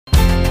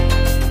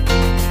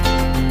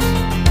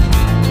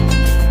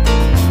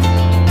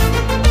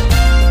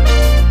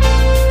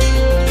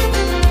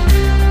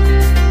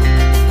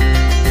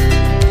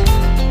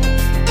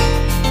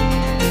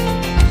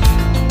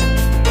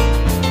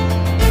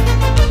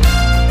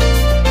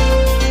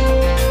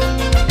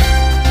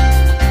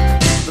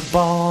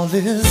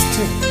this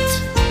tilt.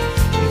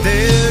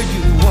 There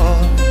you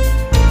are,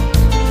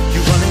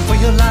 you're running for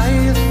your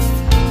life.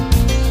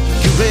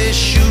 You're a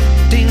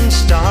shooting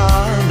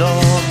star, and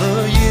all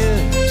the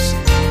years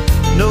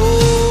no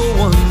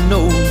one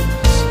knows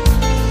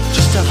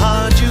just how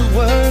hard you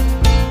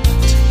worked,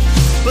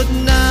 but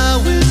now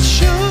it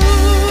shows.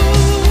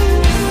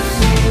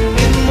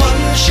 In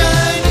one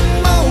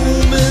shining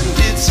moment,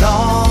 it's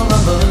all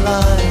on the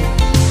line.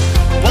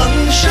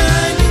 One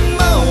shining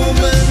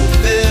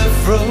moment, they're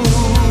frozen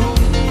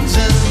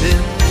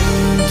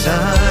in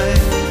time.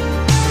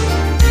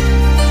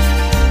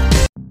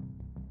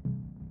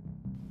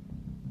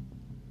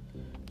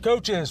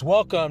 Coaches,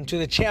 welcome to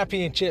the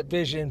Championship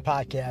Vision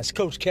Podcast.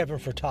 Coach Kevin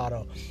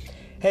Furtado.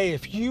 Hey,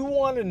 if you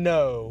want to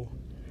know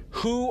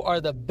who are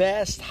the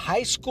best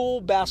high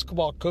school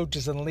basketball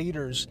coaches and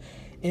leaders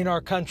in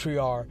our country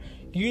are,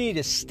 you need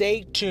to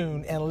stay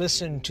tuned and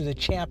listen to the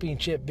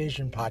Championship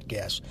Vision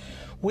Podcast.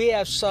 We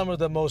have some of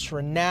the most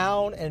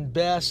renowned and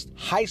best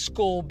high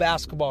school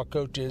basketball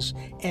coaches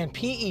and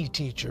PE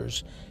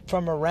teachers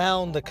from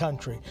around the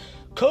country.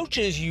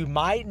 Coaches you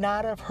might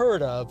not have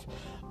heard of,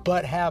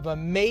 but have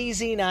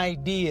amazing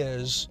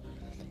ideas.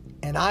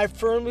 And I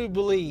firmly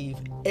believe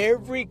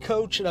every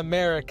coach in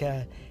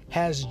America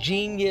has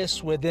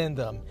genius within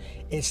them.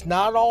 It's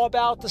not all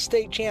about the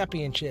state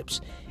championships.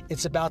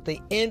 It's about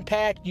the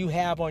impact you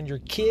have on your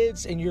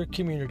kids and your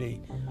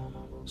community.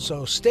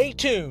 So stay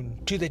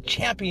tuned to the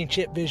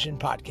Championship Vision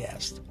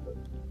Podcast.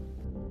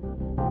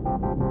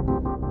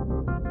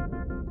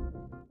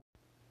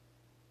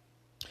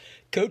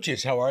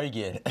 Coaches, how are you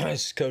again?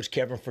 This is Coach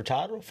Kevin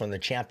Furtado from the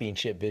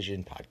Championship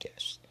Vision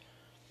Podcast.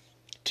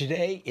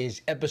 Today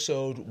is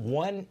episode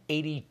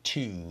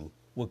 182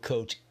 with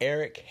Coach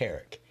Eric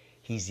Herrick.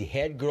 He's the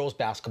head girls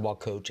basketball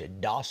coach at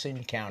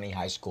Dawson County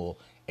High School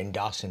in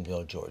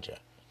Dawsonville, Georgia.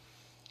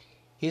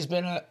 He's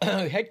been a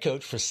head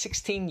coach for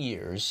 16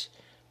 years,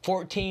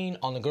 14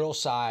 on the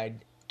girls'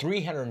 side,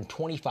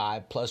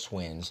 325 plus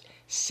wins,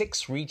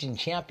 6 region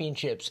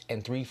championships,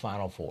 and 3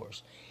 Final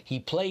Fours. He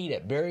played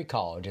at Berry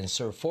College and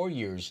served 4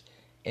 years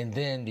and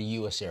then the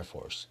U.S. Air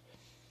Force.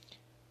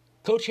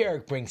 Coach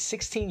Herrick brings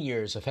 16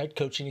 years of head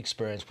coaching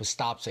experience with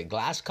stops at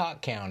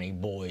Glasscock County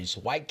boys,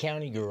 White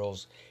County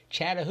girls,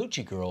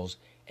 Chattahoochee girls,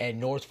 and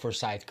North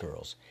Forsyth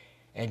girls,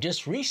 and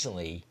just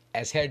recently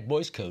as head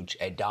boys coach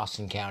at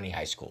Dawson County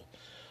High School.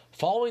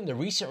 Following the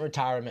recent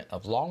retirement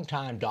of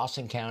longtime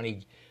Dawson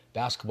County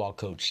basketball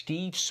coach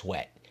Steve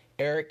Sweat,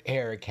 Eric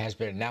Herrick has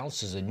been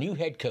announced as a new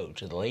head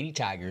coach of the Lady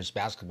Tigers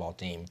basketball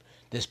team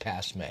this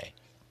past May.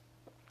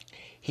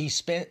 He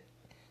spent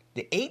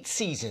the 8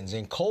 seasons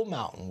in Coal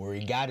Mountain, where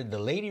he guided the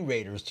Lady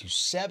Raiders to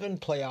 7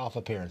 playoff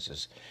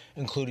appearances,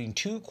 including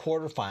 2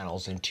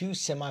 quarterfinals and 2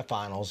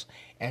 semifinals,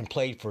 and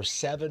played for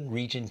 7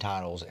 region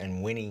titles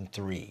and winning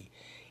 3.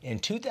 In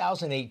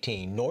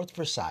 2018, North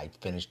Forsyth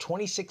finished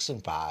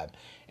 26-5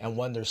 and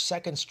won their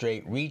second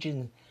straight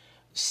Region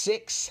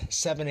 6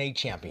 7A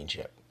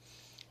championship.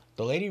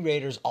 The Lady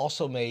Raiders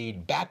also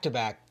made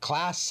back-to-back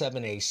Class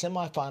 7A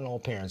semifinal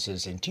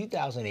appearances in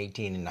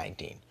 2018 and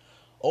 19.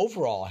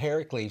 Overall,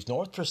 Herrick leaves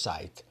North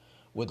Forsyth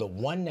with a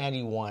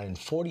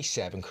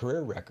 191-47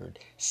 career record,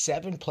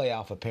 7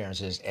 playoff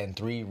appearances, and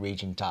 3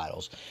 region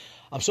titles.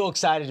 I'm so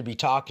excited to be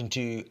talking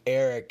to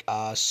Eric.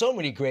 So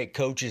many great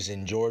coaches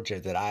in Georgia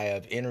that I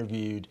have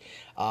interviewed.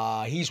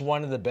 He's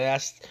one of the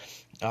best.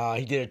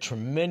 He did a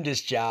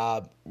tremendous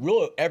job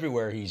really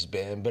everywhere he's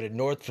been, but at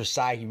North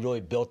Forsyth, he really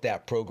built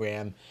that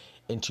program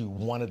into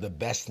one of the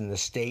best in the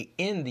state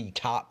in the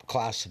top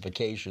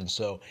classification.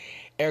 So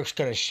Eric's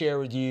going to share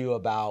with you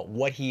about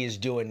what he is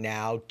doing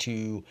now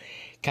to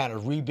kind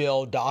of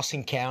rebuild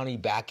Dawson County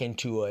back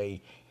into a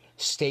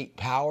state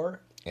power,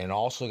 and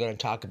also going to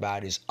talk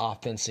about his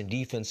offense and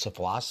defensive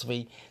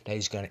philosophy that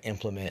he's going to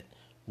implement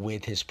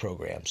with his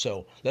program.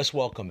 So let's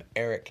welcome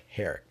Eric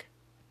Herrick.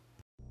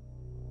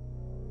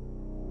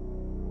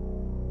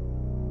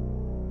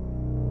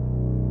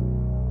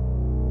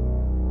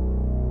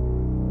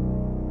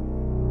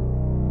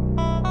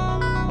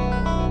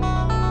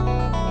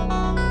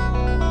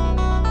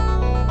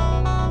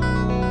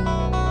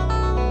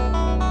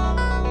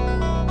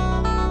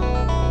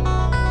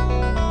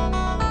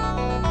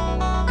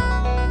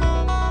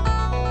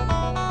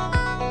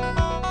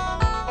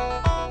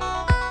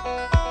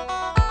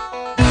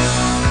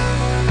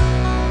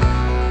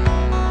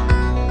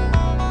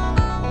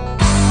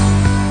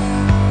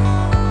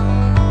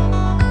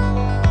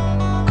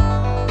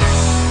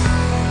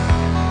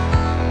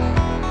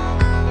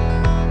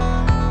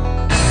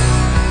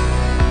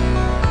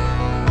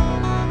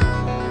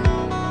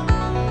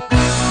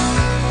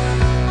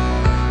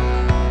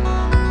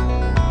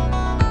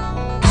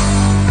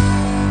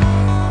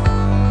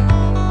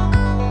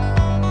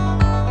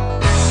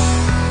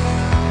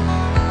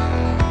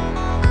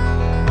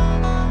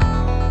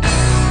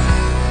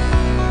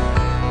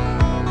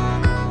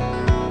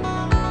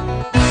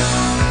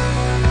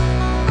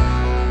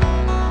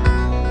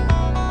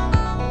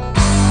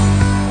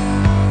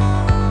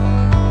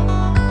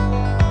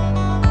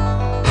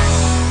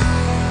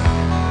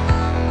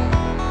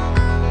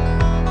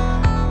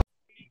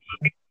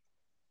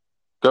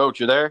 Coach,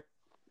 you there?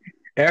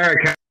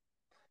 Eric,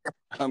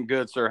 I'm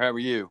good, sir. How are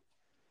you?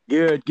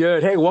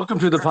 good. Hey, welcome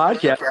to the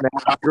podcast, man.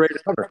 Great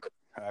honor.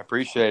 I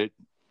appreciate it.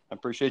 I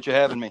appreciate you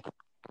having me.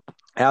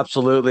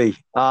 Absolutely.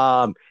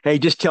 Hey,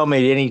 just tell me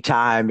at any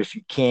time if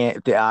you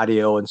can't, the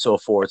audio and so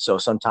forth. So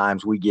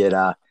sometimes we get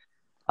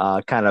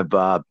kind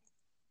of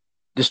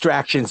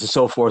distractions and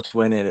so forth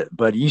when in it.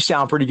 But you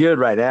sound pretty good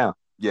right now.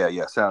 Yeah.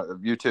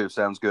 You too.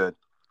 Sounds good.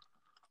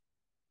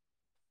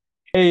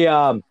 Hey,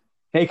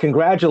 hey,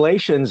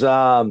 congratulations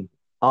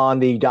on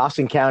the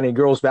Dawson County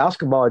girls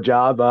basketball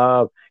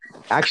job.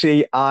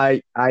 Actually,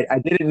 I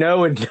didn't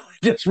know until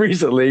just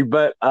recently,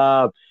 but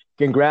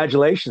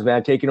congratulations,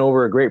 man, taking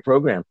over a great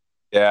program.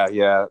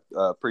 Yeah.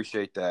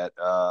 Appreciate that.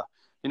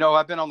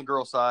 I've been on the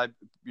girls' side.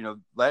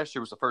 Last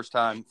year was the first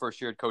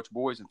year I'd coached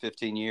boys in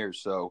 15 years.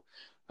 So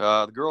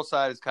the girls'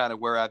 side is kind of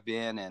where I've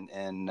been,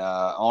 and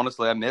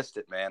honestly, I missed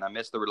it, man. I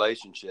missed the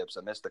relationships.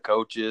 I missed the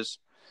coaches,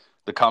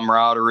 the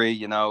camaraderie.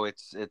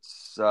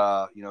 It's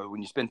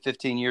when you spend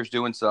 15 years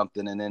doing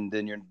something and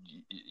then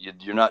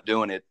you're not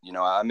doing it.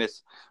 I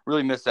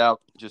really miss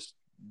out just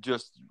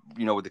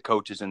with the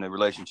coaches and the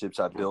relationships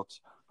I've built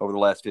over the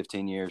last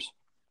 15 years.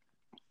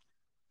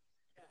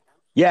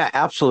 Yeah,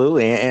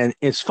 absolutely. And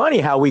it's funny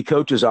how we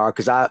coaches are,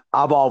 because I've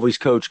always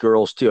coached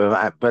girls too,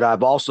 but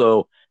I've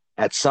also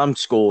at some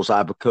schools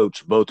I've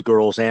coached both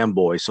girls and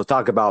boys. So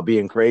talk about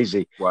being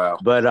crazy. Wow.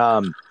 But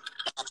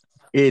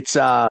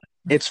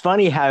it's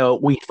funny how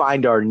we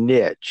find our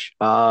niche.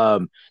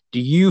 Do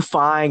you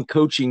find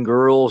coaching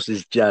girls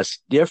is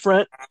just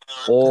different,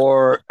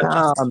 or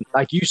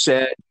like you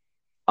said,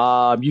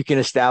 you can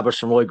establish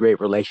some really great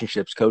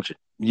relationships coaching?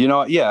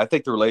 I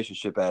think the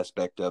relationship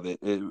aspect of it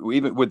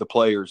even with the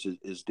players,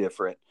 is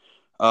different.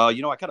 I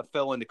kind of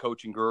fell into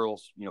coaching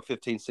girls,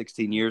 15,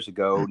 16 years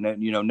ago.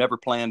 Never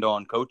planned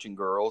on coaching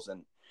girls,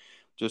 and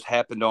just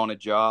happened on a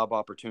job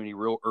opportunity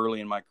real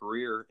early in my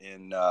career,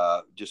 and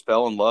just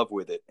fell in love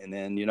with it. And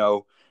then,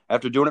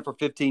 after doing it for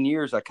 15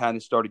 years, I kind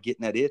of started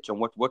getting that itch on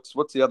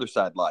what's the other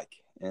side like.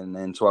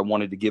 And so I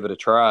wanted to give it a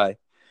try.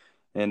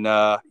 And,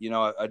 I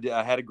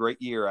had a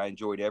great year. I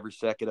enjoyed every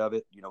second of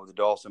it. With the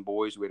Dawson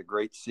boys, we had a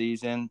great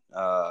season.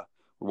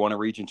 We won a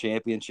region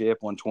championship,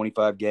 won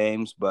 25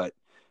 games. But,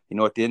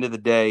 at the end of the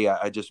day,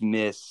 I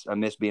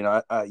miss being,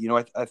 I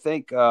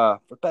think for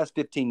the past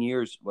 15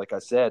 years, like I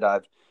said,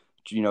 I've,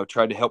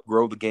 tried to help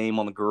grow the game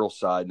on the girls'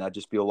 side. And I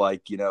just feel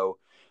like,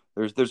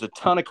 there's a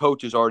ton of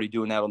coaches already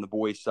doing that on the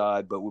boys'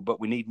 side, but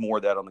we need more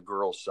of that on the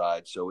girls'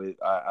 side. So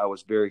I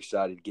was very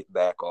excited to get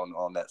back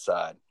on that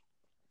side.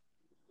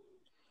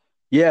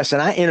 Yes,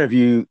 and I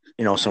interview,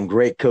 some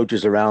great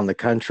coaches around the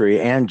country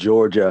and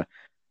Georgia.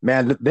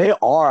 Man, they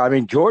are. I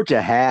mean,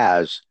 Georgia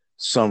has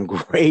some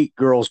great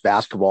girls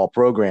basketball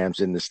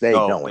programs in the state,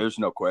 don't we? There's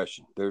no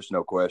question.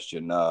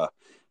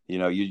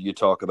 You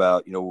talk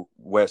about,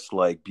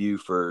 Westlake,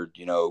 Buford,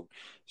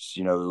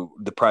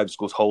 the private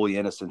schools, Holy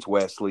Innocents,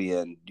 Wesley,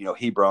 and,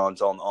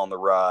 Hebron's on the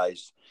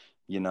rise.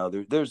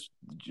 There's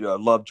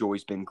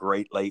Lovejoy's been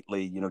great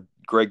lately.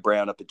 Greg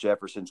Brown up at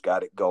Jefferson's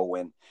got it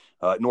going.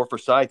 North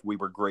Forsyth, we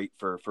were great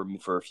for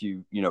a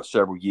few,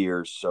 several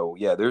years. So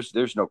yeah,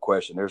 there's no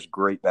question. There's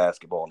great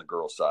basketball on the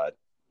girls' side.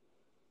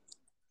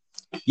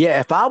 Yeah,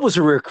 if I was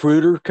a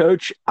recruiter,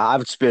 coach, I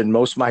would spend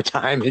most of my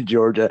time in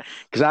Georgia,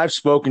 because I've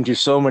spoken to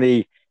so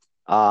many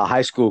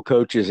high school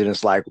coaches, and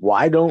it's like,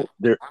 why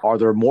are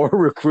there more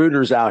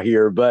recruiters out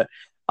here? But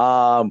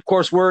of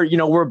course,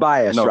 we're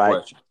biased, No right,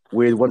 question.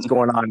 with what's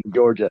going on in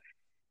Georgia.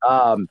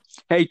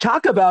 Hey,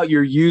 talk about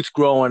your youth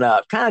growing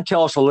up. Kind of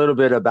tell us a little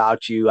bit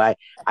about you. I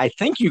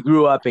think you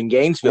grew up in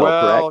Gainesville,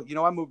 correct?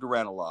 Well, I moved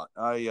around a lot.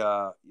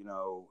 I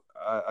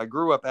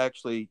grew up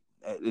actually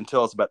until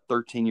I was about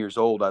 13 years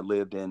old. I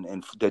lived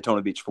in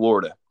Daytona Beach,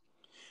 Florida.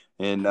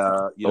 And,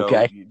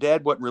 Okay.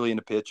 Dad wasn't really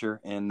into pitcher.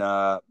 And,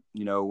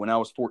 when I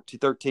was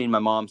 13, my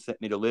mom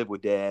sent me to live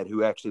with Dad,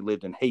 who actually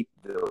lived in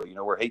Hateville. You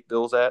know where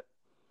Hateville's at?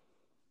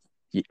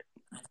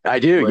 I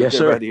do. Right Yes, there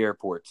sir. by the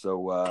airport.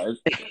 So,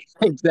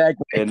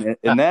 Exactly. and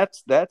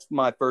that's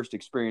my first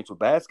experience with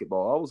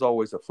basketball. I was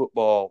always a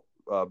football,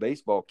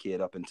 baseball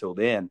kid up until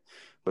then,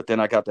 but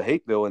then I got to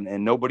Hateville,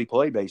 and nobody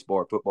played baseball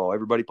or football.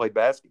 Everybody played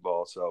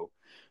basketball. So,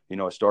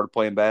 I started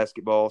playing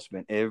basketball,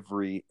 spent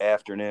every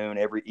afternoon,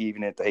 every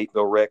evening at the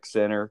Hateville Rec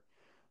Center.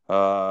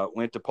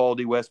 Went to Paul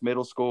D. West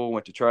Middle School,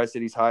 went to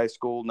Tri-Cities High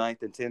School,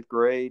 9th and 10th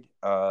grade.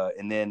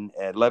 And then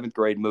at 11th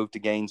grade, moved to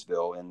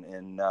Gainesville,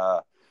 and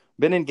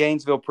been in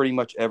Gainesville pretty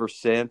much ever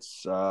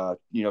since.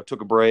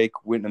 Took a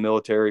break, went in the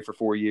military for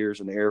 4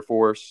 years in the Air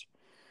Force.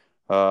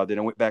 Then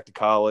I went back to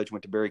college,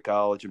 went to Berry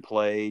College and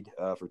played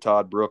for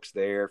Todd Brooks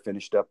there,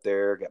 finished up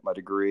there, got my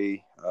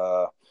degree.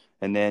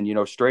 And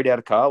then, straight out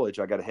of college,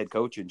 I got a head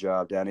coaching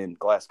job down in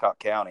Glasscock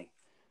County.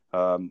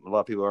 A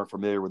lot of people aren't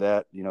familiar with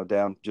that,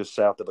 down just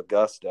south of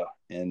Augusta.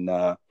 And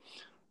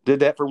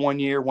did that for 1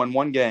 year, won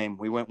one game.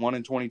 We went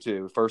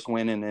 1-22, first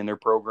win in their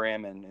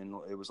program, and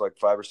it was like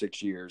 5 or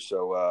 6 years.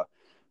 So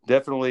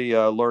definitely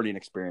a learning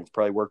experience.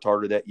 Probably worked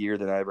harder that year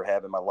than I ever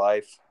have in my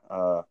life.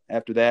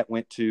 After that,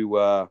 went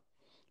to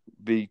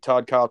be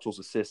Todd Cottrell's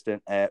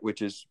assistant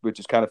which is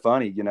kind of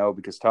funny,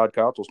 because Todd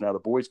Cottrell's now the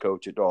boys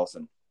coach at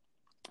Dawson.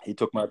 He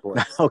took my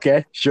place.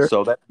 Okay, sure.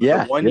 So that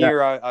yeah, the one yeah.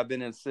 year I've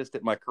been an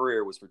assistant in my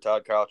career was for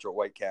Todd Cottrell at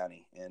White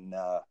County. And,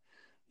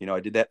 I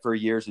did that for a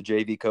year as a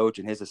JV coach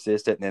and his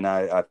assistant. And then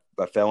I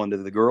fell into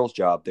the girls'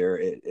 job there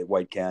at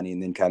White County.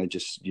 And then kind of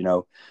just,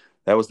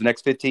 that was the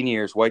next 15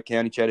 years, White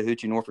County,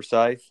 Chattahoochee, North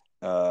Forsyth,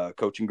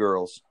 coaching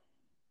girls.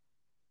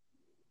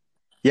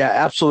 Yeah,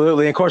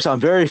 absolutely. And of course, I'm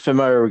very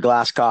familiar with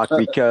Glasscock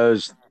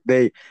because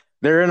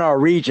they're in our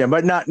region,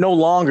 but no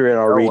longer in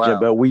our region. Wow.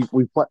 But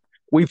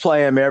we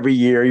play them every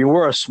year.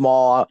 We're a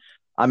small.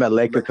 I'm at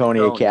Lake Oconee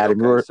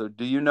Academy. Okay. So,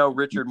 do you know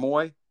Richard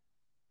Moy?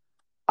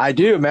 I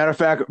do. Matter of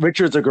fact,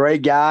 Richard's a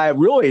great guy.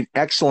 Really an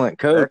excellent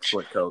coach.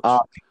 Excellent coach.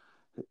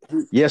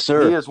 Yes,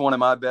 sir. He is one of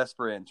my best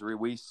friends.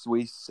 We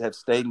have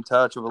stayed in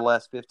touch over the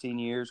last 15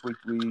 years. We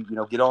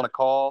get on a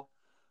call.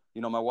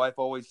 My wife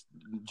always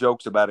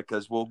jokes about it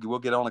because we'll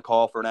get on a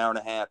call for an hour and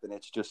a half and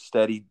it's just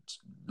steady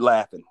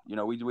laughing.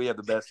 We have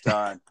the best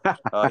time.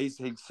 He's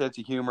sense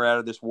of humor out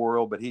of this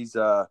world, but he's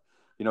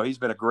he's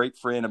been a great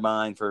friend of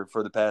mine for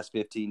the past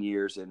 15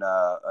 years. And,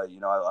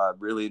 I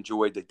really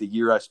enjoyed the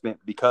year I spent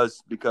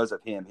because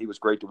of him. He was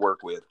great to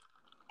work with.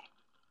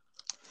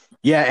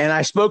 Yeah, and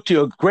I spoke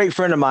to a great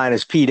friend of mine,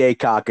 is Pete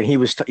Aycock, and he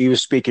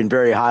was speaking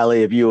very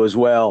highly of you as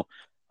well.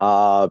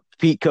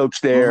 Pete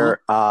coached there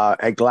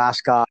at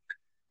Glasscock,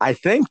 I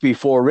think,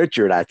 before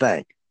Richard, I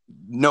think.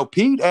 No,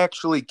 Pete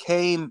actually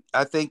came,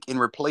 I think, and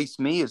replaced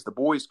me as the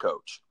boys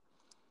coach.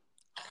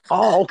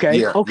 Oh, okay.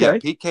 Yeah, okay. Yeah,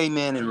 Pete came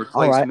in and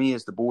replaced me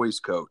as the boys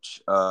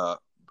coach.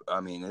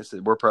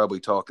 We're probably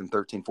talking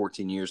 13,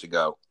 14 years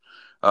ago.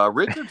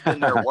 Richard's been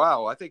there a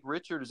while. I think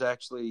Richard is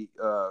actually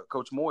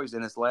Coach Moy's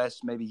in his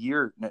last maybe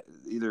year,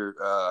 either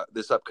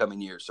this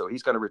upcoming year. So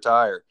he's going to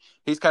retire.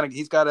 He's got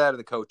out of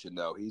the coaching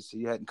though.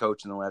 He hadn't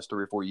coached in the last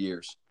 3 or 4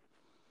 years.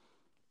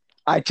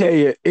 I tell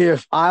you,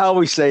 if I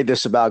always say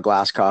this about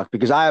Glasscock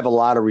because I have a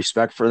lot of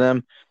respect for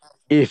them.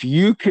 If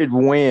you could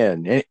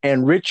win,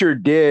 and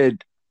Richard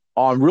did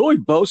on really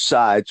both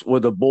sides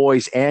with the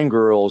boys and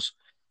girls,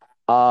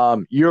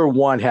 you're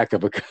one heck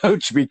of a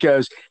coach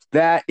because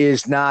that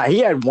is not – he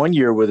had 1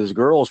 year with his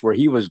girls where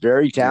he was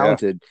very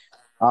talented.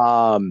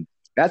 Yeah.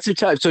 That's a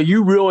tough – so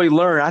you really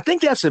learn. I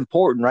think that's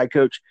important, right,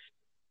 Coach?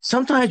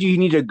 Sometimes you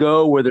need to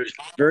go where there's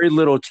very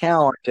little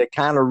talent to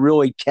kind of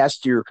really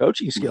test your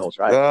coaching skills,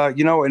 right?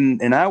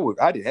 And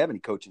I didn't have any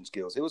coaching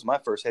skills. It was my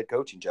first head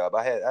coaching job.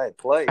 I had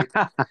played,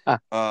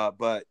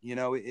 but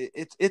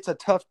it's a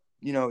tough.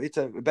 It's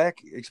a back,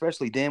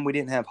 especially then we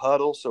didn't have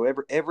huddles, so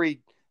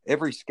every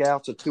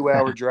scout's a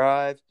 2-hour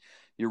drive.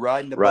 You're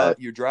riding the bus,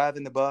 you're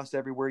driving the bus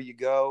everywhere you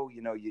go.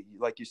 You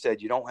like you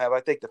said, you don't have. I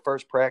think the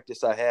first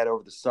practice I had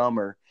over the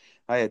summer,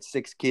 I had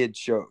 6 kids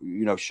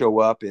show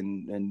up,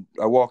 and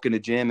I walk in the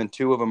gym, and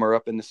 2 of them are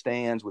up in the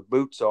stands with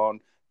boots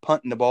on,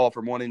 punting the ball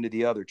from one end to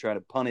the other, trying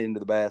to punt it into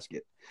the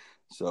basket.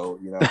 So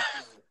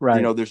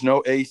right. There's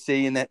no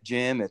AC in that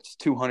gym. It's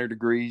 200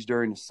 degrees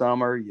during the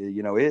summer.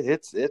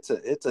 It's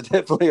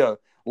definitely a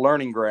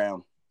learning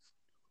ground.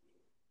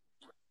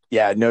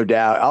 Yeah, no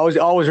doubt.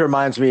 Always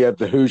reminds me of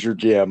the Hoosier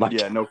gym.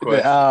 Yeah, no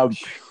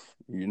question.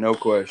 No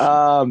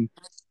question.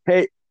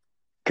 Hey,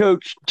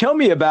 Coach, tell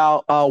me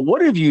about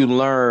what have you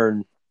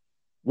learned?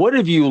 What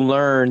have you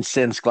learned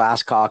since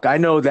Glasscock? I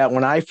know that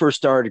when I first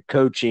started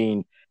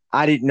coaching,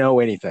 I didn't know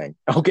anything.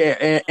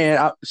 Okay,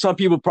 and some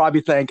people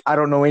probably think I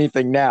don't know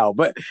anything now,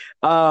 but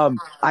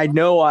I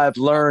know I've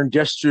learned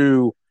just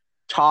through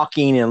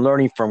talking and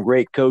learning from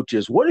great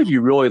coaches. What have you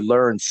really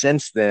learned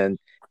since then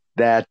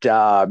that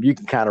you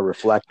can kind of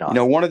reflect on?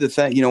 One of the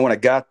things, when I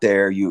got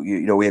there,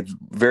 we had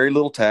very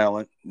little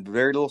talent,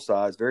 very little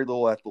size, very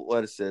little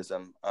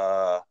athleticism.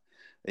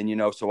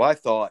 And, so I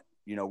thought,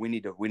 we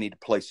need to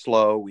play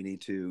slow. We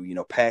need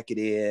to, pack it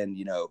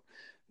in,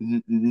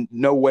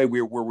 no way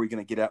were we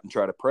going to get out and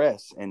try to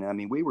press. And I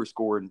mean, we were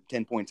scoring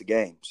 10 points a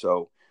game.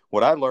 So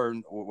what I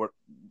learned,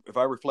 if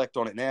I reflect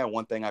on it now,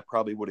 one thing I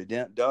probably would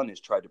have done is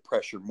tried to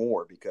pressure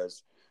more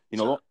because,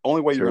 the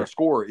only way you're going to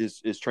score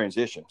is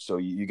transition. So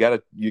you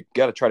got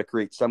to try to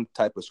create some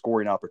type of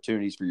scoring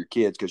opportunities for your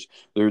kids because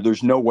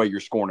there's no way you're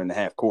scoring in the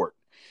half court.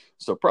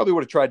 So probably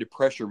would have tried to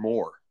pressure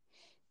more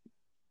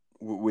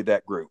with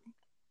that group.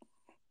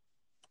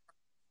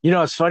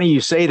 It's funny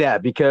you say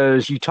that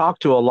because you talk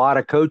to a lot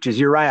of coaches.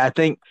 You're right. I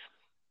think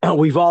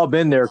we've all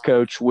been there,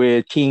 Coach,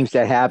 with teams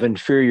that have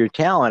inferior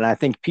talent. I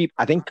think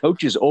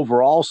coaches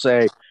overall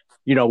say,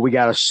 we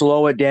got to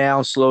slow it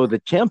down, slow the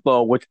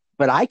tempo.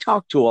 But I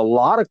talk to a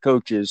lot of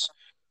coaches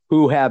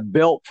who have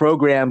built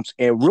programs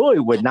and really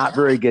with not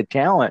very good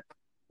talent.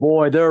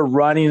 Boy, they're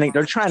running,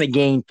 they're trying to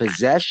gain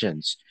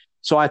possessions.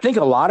 So I think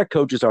a lot of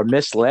coaches are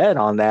misled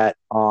on that,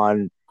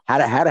 on how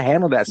to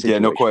handle that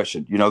situation. Yeah, no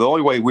question. The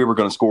only way we were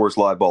going to score is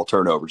live ball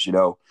turnovers,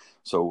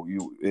 So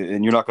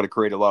you're not going to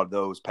create a lot of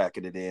those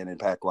packing it in and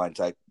pack line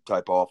type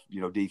off,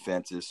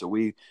 defenses. So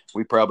we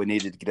probably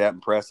needed to get out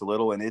and press a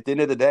little. And at the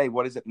end of the day,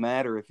 what does it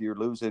matter if you're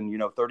losing,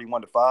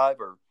 31-5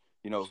 or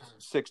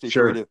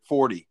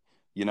 63-40?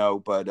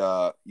 But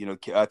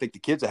I think the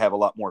kids have a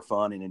lot more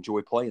fun and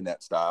enjoy playing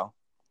that style.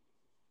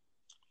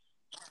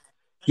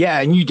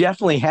 Yeah, and you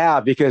definitely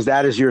have, because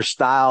that is your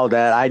style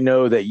that I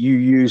know that you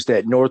used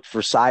at North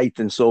Forsyth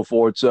and so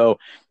forth. So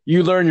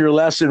you learned your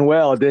lesson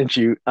well, didn't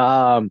you?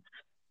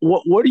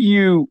 What are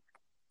you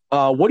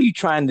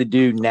trying to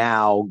do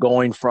now,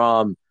 going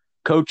from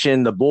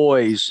coaching the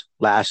boys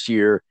last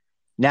year,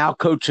 now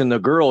coaching the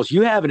girls?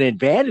 You have an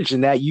advantage in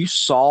that you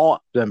saw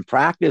them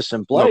practice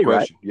and No play, right?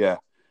 question. Yeah.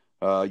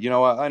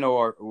 I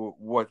know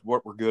what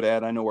we're good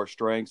at. I know our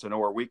strengths. I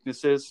know our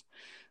weaknesses.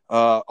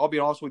 I'll be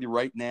honest with you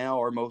right now,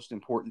 our most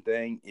important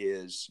thing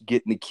is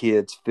getting the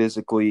kids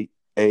physically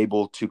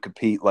able to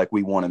compete like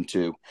we want them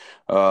to.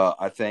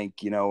 I think,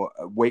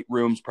 weight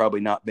room's probably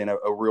not been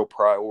a real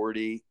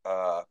priority.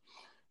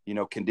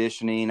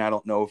 Conditioning, I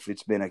don't know if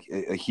it's been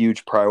a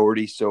huge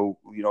priority. So,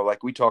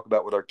 like we talk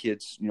about with our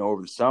kids,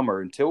 over the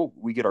summer, until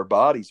we get our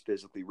bodies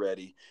physically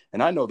ready.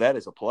 And I know that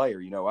as a player,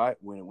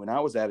 when I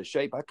was out of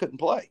shape, I couldn't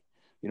play.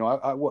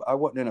 I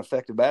wasn't an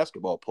effective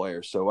basketball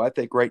player. So I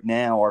think right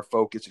now our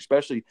focus,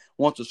 especially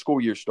once the school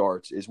year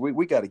starts, is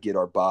we got to get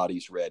our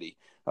bodies ready.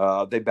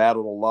 They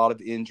battled a lot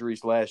of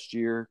injuries last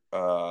year,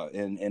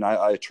 and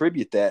I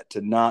attribute that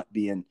to not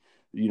being,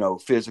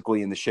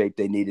 physically in the shape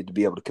they needed to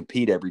be able to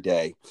compete every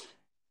day.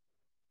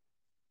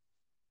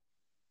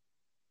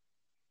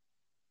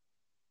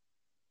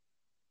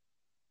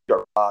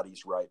 Our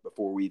bodies right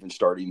before we even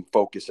start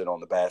focusing on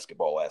the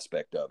basketball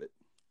aspect of it.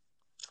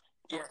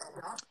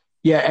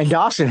 Yeah, and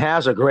Dawson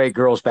has a great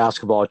girls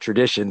basketball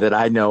tradition that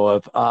I know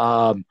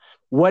of.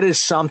 What are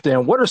some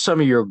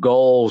of your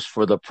goals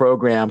for the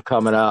program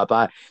coming up?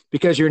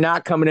 Because you're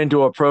not coming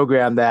into a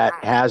program that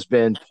has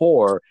been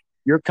poor.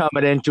 You're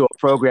coming into a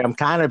program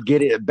kind of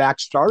getting it back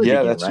started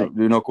Yeah, again, that's right?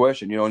 no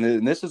question.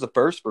 And this is a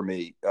first for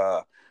me.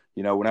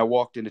 When I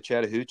walked into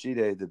Chattahoochee,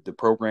 the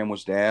program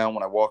was down.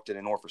 When I walked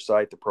into North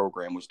Forsyth, the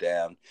program was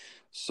down.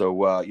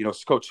 So,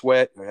 Coach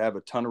Sweat, I have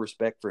a ton of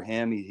respect for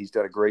him. He's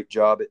done a great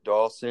job at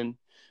Dawson.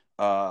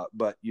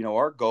 But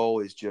our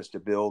goal is just to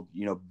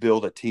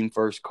build a team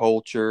first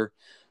culture.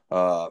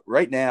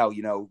 Right now,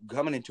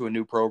 coming into a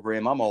new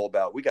program, I'm all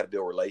about, we got to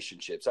build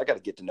relationships. I got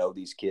to get to know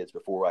these kids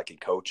before I can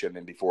coach them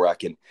and before I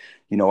can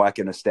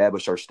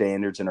establish our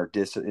standards and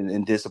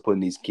and discipline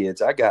these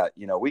kids. I got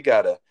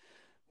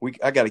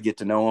to get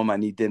to know them. I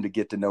need them to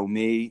get to know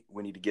me.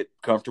 We need to get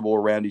comfortable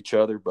around each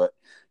other. But,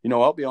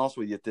 I'll be honest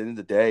with you, at the end of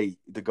the day,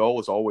 the goal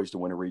is always to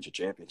win a region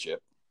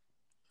championship.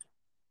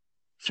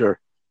 Sure.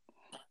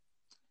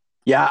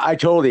 Yeah, I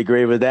totally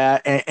agree with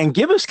that. And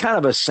give us kind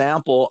of a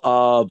sample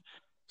of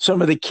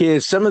some of the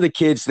kids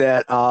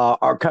that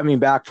are coming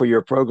back for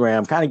your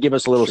program. Kind of give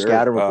us a little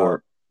scatter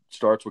report.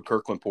 Starts with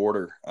Kirkland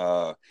Porter.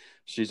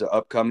 She's an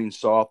upcoming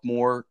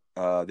sophomore.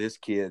 This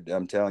kid,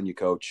 I'm telling you,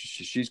 Coach,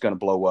 she's going to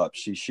blow up.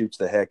 She shoots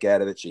the heck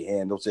out of it. She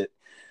handles it.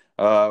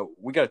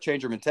 We got to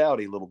change her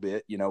mentality a little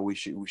bit.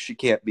 She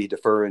can't be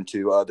deferring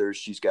to others.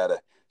 She's got to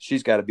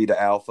be the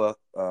alpha.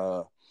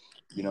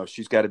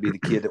 She's got to be the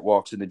kid that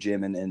walks in the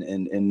gym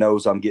and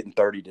knows I'm getting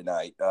 30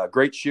 tonight.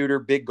 Great shooter,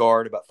 big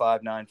guard, about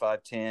 5'9",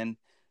 5'10",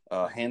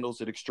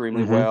 handles it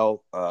extremely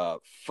well.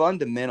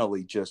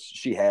 Fundamentally,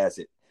 she has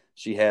it.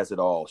 She has it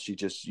all. She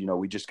just,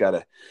 we just got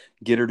to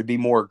get her to be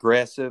more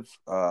aggressive.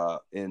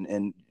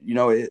 Young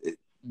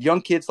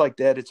kids like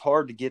that, it's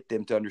hard to get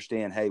them to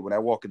understand, hey, when I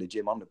walk in the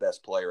gym, I'm the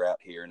best player out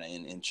here.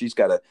 And she's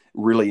got to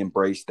really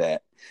embrace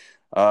that.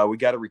 We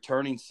got a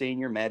returning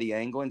senior, Maddie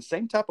Anglin,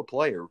 same type of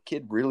player.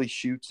 Kid really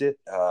shoots it.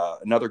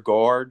 Another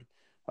guard.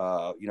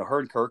 Her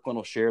and Kirkland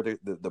will share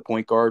the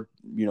point guard,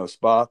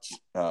 spots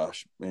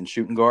and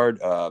shooting guard.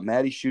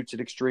 Maddie shoots it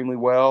extremely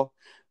well,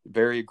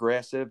 very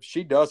aggressive.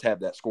 She does have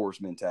that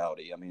scorer's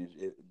mentality. I mean,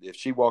 if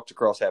she walks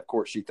across half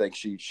court, she thinks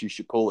she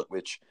should pull it,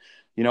 which,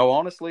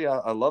 honestly,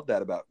 I love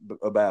that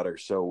about her.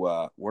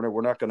 So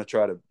we're not going to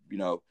try to,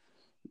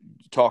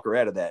 talk her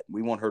out of that.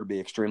 We want her to be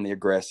extremely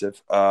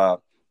aggressive.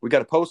 We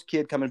got a post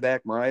kid coming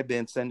back, Mariah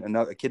Benson,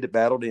 a kid that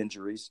battled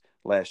injuries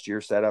last year,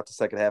 sat out the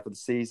second half of the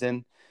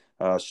season,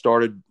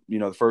 started,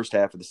 the first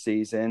half of the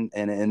season.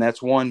 And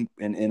that's one,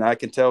 and I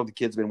can tell the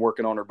kid's been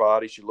working on her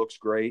body. She looks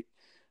great.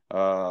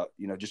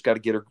 Just got to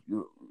get her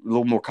a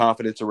little more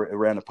confidence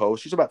around the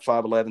post. She's about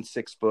 5'11",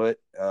 6 foot,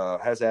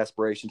 has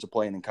aspirations of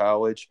playing in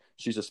college.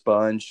 She's a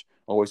sponge,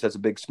 always has a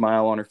big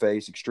smile on her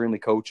face, extremely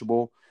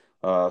coachable.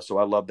 So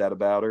I love that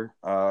about her.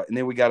 And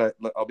then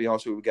I'll be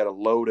honest with you, we got a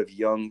load of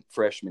young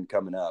freshmen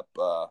coming up.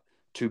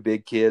 Two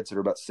big kids that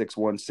are about 6'1",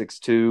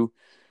 6'2".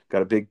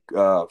 Got a big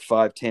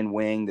 5'10"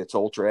 wing that's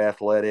ultra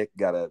athletic.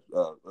 Got a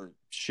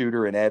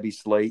shooter in Abby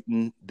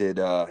Slayton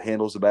that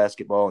handles the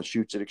basketball and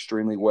shoots it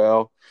extremely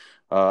well.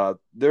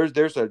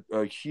 There's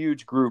a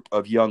huge group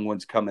of young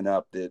ones coming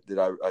up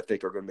that I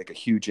think are going to make a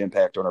huge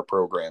impact on our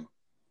program.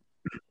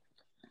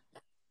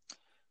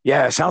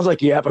 Yeah, it sounds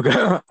like you have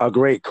a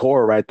great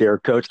core right there,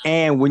 Coach.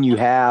 And when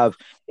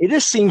it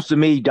just seems to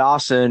me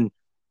Dawson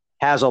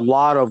has a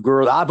lot of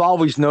girls. I've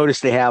always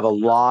noticed they have a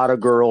lot of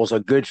girls, a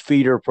good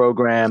feeder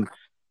program.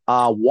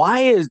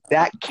 Why is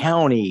that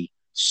county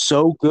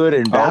so good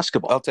in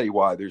basketball? I'll tell you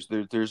why.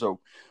 There's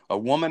a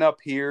woman up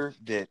here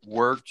that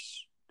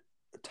works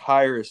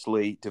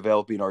tirelessly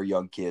developing our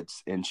young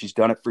kids, and she's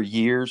done it for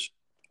years.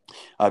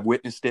 I've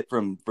witnessed it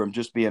from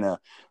just being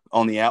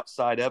on the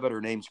outside of it.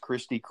 Her name's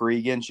Christy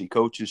Cregan. She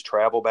coaches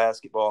travel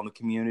basketball in the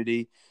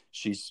community.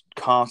 She's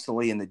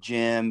constantly in the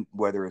gym,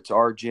 whether it's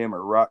our gym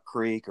or Rock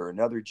Creek or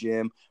another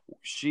gym.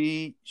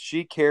 She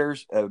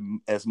cares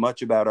as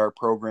much about our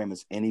program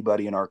as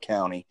anybody in our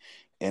county,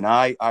 and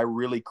I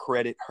really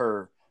credit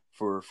her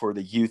for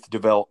the youth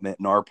development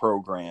in our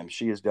program.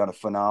 She has done a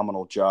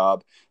phenomenal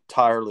job,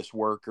 tireless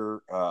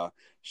worker.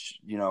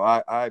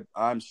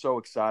 I'm so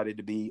excited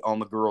to be on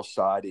the girls'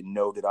 side and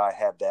know that I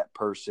have that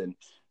person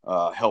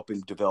helping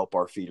develop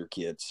our feeder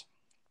kids.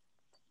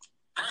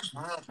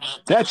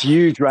 That's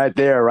huge right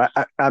there. Right?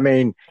 I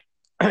mean,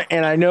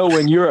 and I know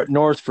when you're at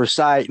North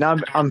Forsyth,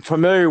 and I'm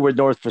familiar with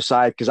North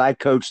Forsyth because I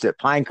coached at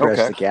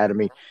Pinecrest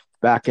Academy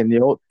back in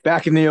the old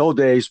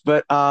days.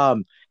 But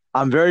I'm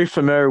very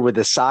familiar with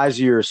the size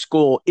of your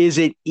school. Is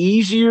it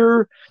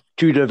easier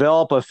to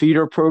develop a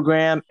feeder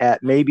program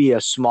at maybe a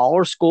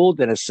smaller school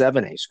than a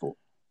 7A school?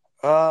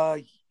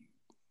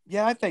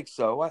 Yeah, I think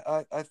so.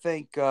 I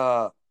think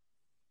I'll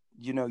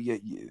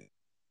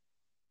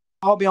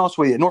be honest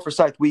with you. At North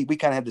Forsyth, we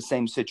kind of had the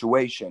same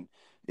situation.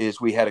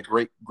 Is we had a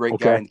great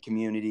guy in the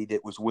community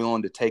that was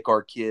willing to take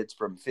our kids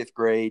from 5th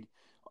grade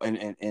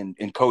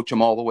and coach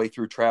them all the way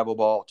through travel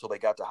ball until they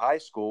got to high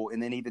school,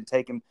 and then even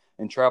take them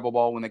in travel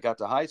ball when they got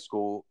to high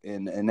school.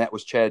 And that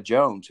was Chad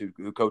Jones, who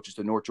coaches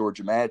the North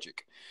Georgia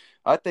Magic.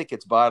 I think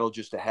it's vital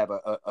just to have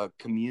a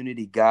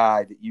community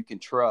guy that you can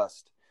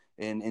trust.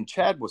 And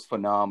Chad was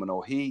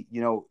phenomenal. He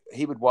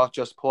would watch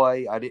us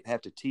play. I didn't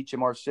have to teach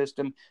him our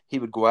system. He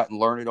would go out and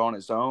learn it on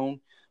his own.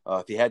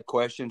 If he had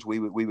questions, we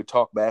would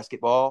talk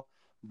basketball.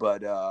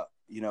 But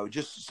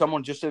just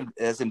someone just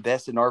as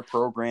invested in our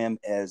program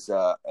as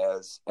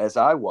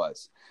I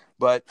was.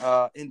 But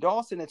in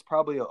Dawson, it's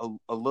probably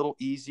a little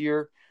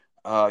easier.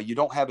 You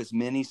don't have as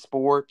many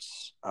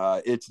sports.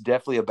 It's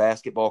definitely a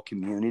basketball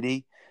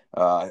community.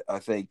 I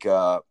think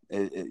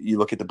you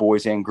look at the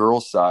boys and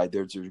girls side,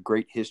 there's a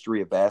great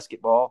history of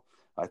basketball.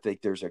 I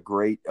think there's a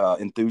great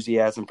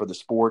enthusiasm for the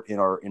sport in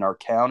our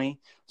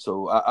county.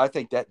 So I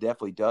think that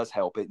definitely does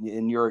help it.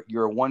 And you're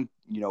a one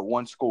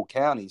school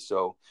county.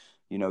 So,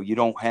 you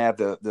don't have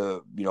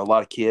the a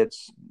lot of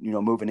kids,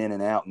 moving in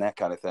and out and that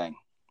kind of thing.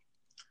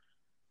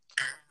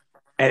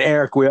 And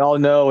Eric, we all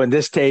know in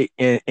this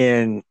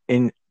in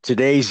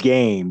today's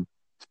game,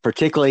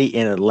 particularly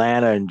in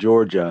Atlanta and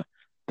Georgia,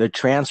 the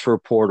transfer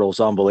portal is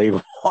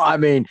unbelievable. I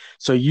mean,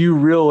 so you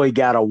really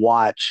got to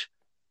watch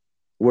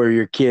where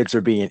your kids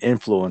are being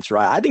influenced,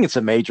 right? I think it's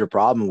a major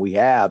problem we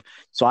have.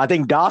 So I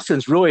think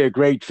Dawson's really a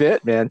great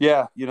fit, man.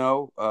 Yeah,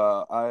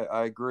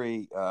 I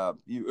agree.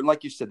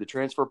 Like you said, the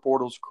transfer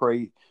portal's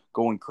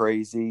going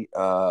crazy.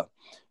 I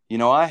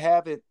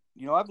haven't,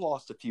 I've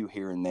lost a few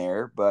here and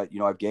there, but,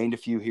 I've gained a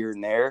few here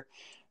and there.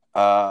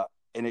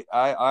 And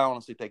I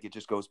honestly think it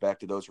just goes back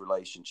to those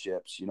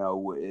relationships.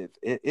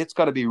 It's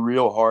got to be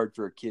real hard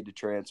for a kid to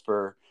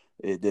transfer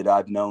that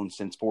I've known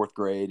since 4th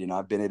grade, and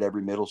I've been at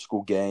every middle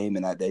school game,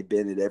 and they've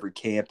been at every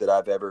camp that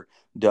I've ever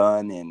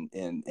done,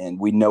 and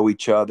we know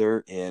each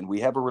other, and we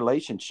have a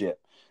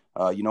relationship.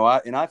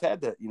 I've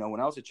had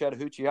when I was at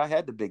Chattahoochee, I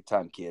had the big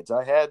time kids.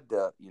 I had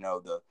the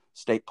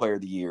state player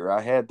of the year.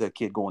 I had the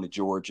kid going to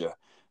Georgia,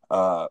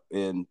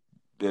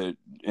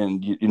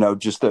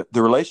 just the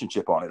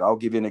relationship on it. I'll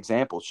give you an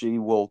example. She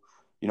will,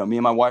 me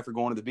and my wife are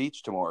going to the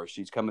beach tomorrow.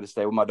 She's coming to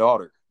stay with my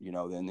daughter,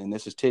 and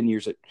this is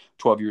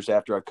 12 years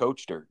after I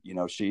coached her.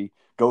 She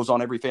goes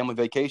on every family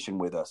vacation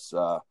with us.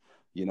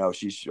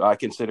 I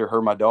consider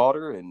her my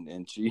daughter,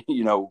 and she,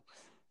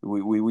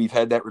 we've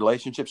had that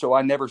relationship. So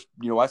I never,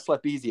 I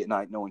slept easy at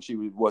night knowing she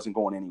wasn't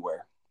going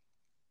anywhere.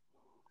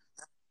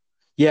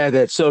 Yeah,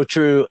 that's so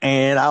true.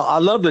 And I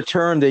love the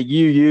term that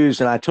you use,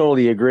 and I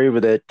totally agree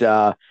with it.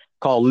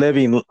 Called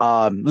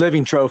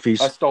living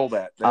trophies. I stole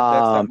that. That's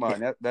not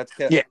mine. That's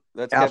Kevin. Yeah,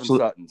 that's Kevin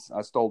Sutton's.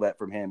 I stole that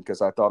from him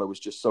because I thought it was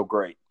just so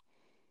great.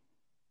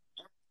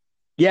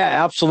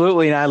 Yeah,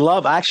 absolutely.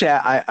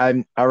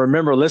 And I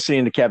remember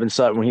listening to Kevin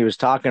Sutton when he was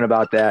talking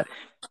about that.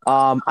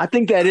 I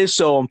think that is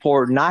so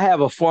important. I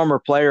have a former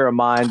player of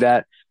mine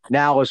that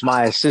now is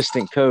my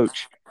assistant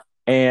coach,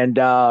 and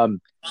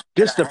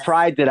just the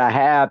pride that I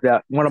have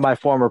that one of my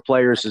former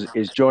players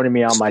is joining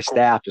me on my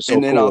staff is so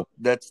cool. And then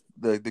that's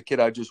the kid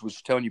I just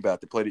was telling you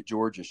about that played at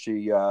Georgia.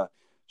 She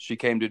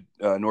came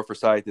to North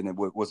Forsyth and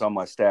was on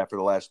my staff for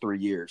the last 3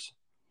 years.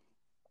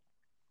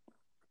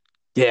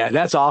 Yeah,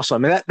 that's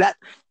awesome. And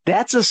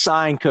that's a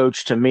sign,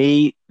 Coach, to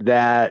me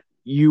that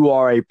you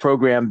are a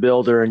program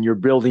builder and you're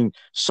building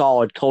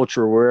solid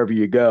culture wherever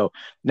you go.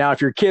 Now,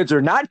 if your kids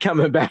are not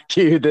coming back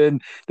to you,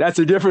 then that's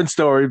a different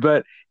story.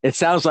 But it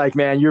sounds like,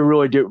 man, you're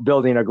really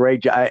building a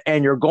great job,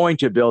 and you're going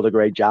to build a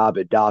great job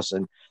at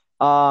Dawson.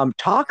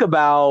 Talk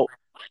about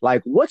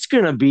what's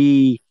going to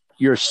be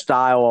your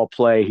style of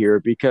play here,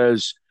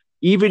 because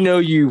even though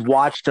you've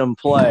watched them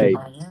play,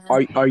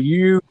 are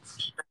you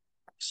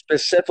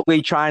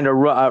specifically trying to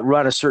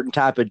run a certain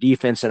type of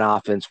defense and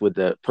offense with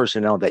the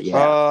personnel that you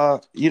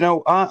have?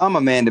 I'm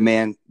a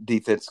man-to-man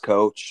defense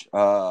coach.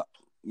 We'll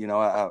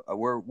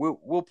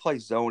play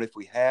zone if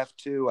we have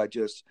to. I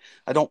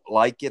don't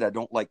like it. I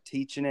don't like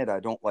teaching it. I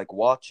don't like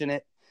watching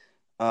it.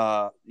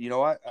 I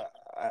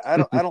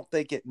don't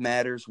think it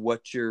matters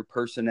what your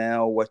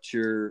personnel, what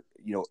your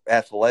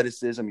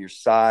athleticism, your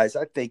size.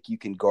 I think you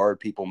can guard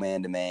people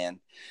man to man.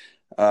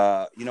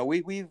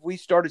 We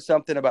started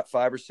something about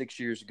 5 or 6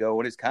 years ago,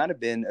 and it's kind of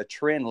been a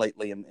trend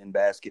lately in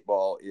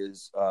basketball.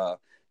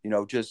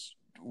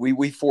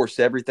 We force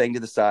everything to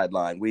the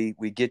sideline. We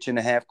get you in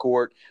the half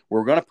court.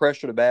 We're going to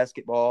pressure the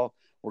basketball.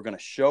 We're going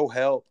to show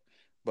help,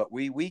 but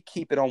we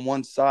keep it on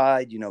one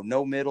side.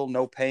 No middle,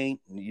 no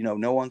paint.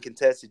 No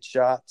uncontested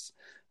shots.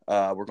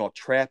 We're going to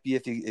trap you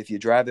if you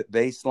drive it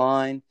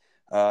baseline.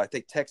 I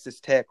think Texas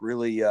Tech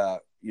really,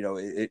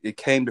 it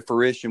came to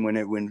fruition when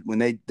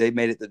they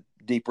made it the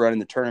deep run in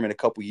the tournament a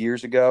couple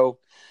years ago.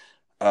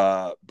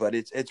 But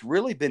it's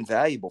really been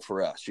valuable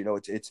for us.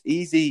 It's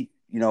easy.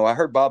 I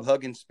heard Bob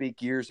Huggins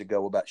speak years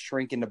ago about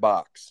shrinking the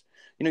box.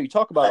 You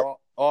talk about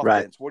offense.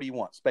 Right. What do you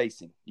want?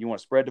 Spacing. You want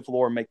to spread the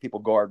floor and make people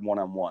guard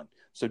one-on-one.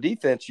 So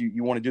defense,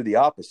 you want to do the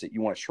opposite.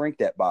 You want to shrink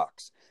that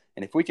box.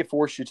 And if we could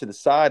force you to the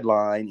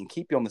sideline and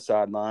keep you on the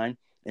sideline,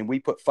 and we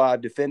put 5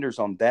 defenders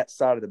on that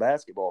side of the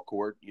basketball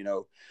court,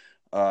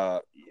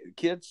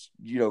 kids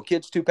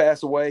 2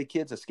 pass away,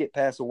 kids a skip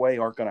pass away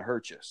aren't going to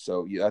hurt you.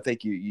 So I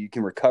think you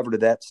can recover to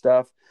that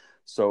stuff.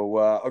 So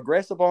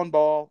aggressive on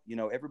ball,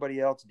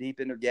 everybody else deep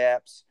in their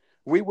gaps.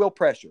 We will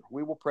pressure,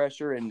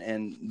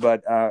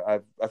 but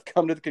I've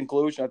come to the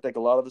conclusion. I think a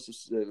lot of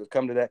us have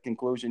come to that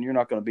conclusion. You're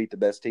not going to beat the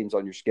best teams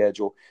on your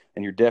schedule,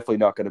 and you're definitely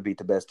not going to beat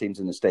the best teams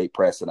in the state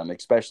pressing them,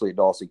 especially at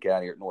Dawson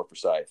County or at North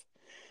Forsyth.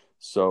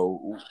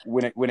 So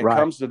when it Right.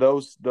 comes to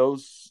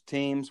those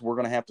teams, we're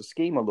going to have to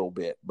scheme a little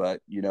bit. But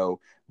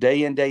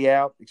day in, day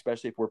out,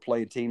 especially if we're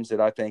playing teams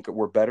that I think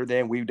we're better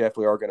than, we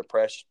definitely are going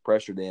to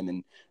pressure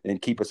them and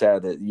keep us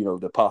out of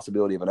the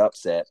possibility of an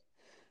upset.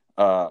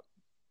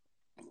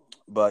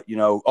 But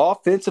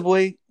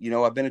offensively,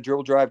 I've been a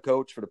dribble drive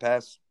coach for the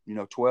past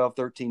 12,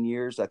 13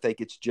 years. I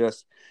think it's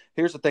just,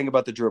 here's the thing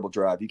about the dribble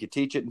drive: you can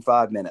teach it in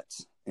 5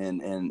 minutes,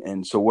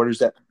 and so what does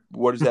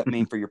that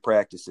mean for your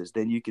practices?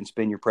 Then you can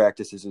spend your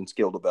practices in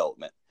skill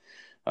development.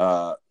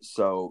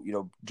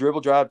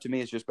 Dribble drive to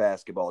me is just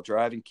basketball: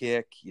 drive and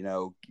kick,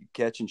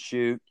 catch and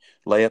shoot,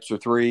 layups or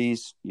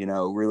threes.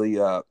 Really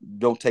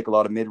don't take a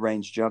lot of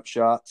mid-range jump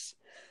shots.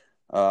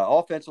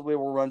 Offensively,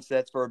 we'll run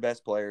sets for our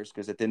best players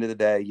because at the end of the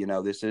day,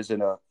 this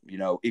isn't a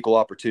equal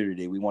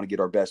opportunity. We want to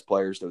get our best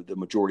players the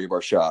majority of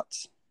our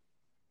shots.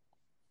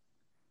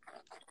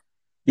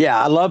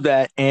 Yeah, I love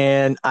that.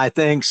 And I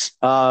think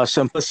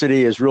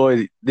simplicity is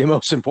really the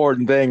most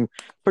important thing,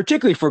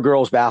 particularly for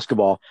girls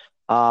basketball.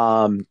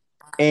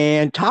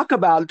 And talk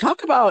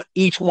about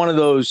each one of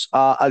those,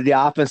 the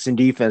offense and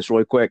defense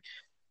really quick.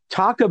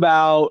 Talk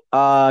about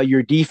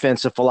your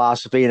defensive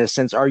philosophy in a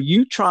sense. Are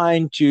you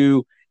trying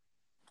to,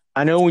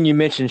 I know when you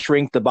mentioned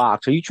shrink the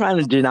box, are you trying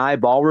to deny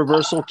ball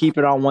reversal, keep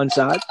it on one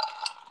side?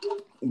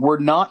 We're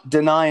not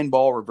denying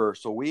ball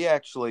reversal. We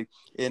actually,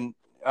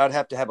 I'd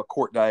have to have a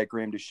court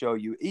diagram to show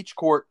you. Each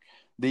court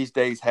these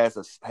days has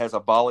a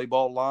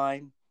volleyball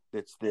line.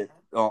 That's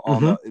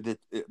on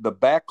the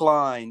back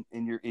line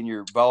in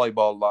your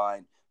volleyball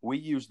line. We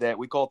use that.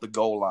 We call it the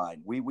goal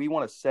line. We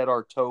want to set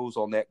our toes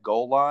on that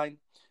goal line,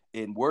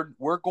 and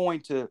we're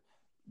going to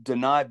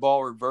deny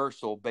ball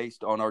reversal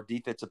based on our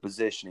defensive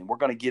positioning. We're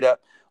going to get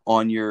up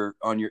on your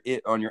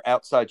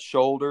outside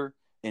shoulder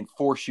and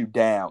force you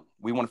down.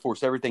 We want to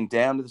force everything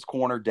down to this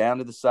corner, down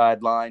to the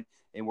sideline,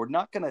 and we're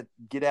not going to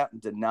get out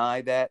and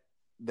deny that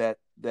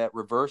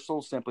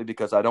reversal simply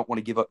because I don't want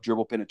to give up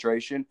dribble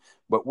penetration,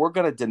 but we're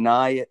going to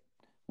deny it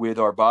with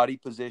our body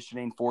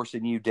positioning,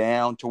 forcing you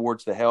down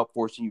towards the help,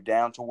 forcing you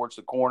down towards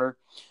the corner,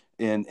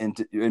 and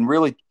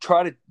really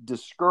try to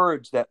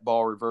discourage that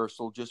ball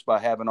reversal just by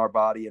having our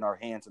body and our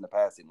hands in the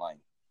passing lane.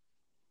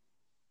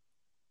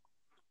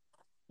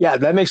 Yeah,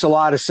 that makes a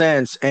lot of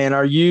sense. And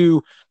are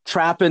you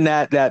trapping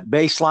that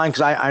baseline?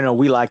 Because I know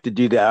we like to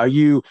do that. Are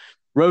you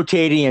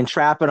rotating and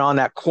trapping on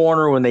that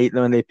corner when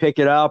they pick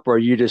it up, or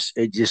you just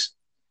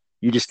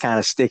kind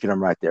of sticking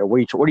them right there?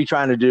 What are you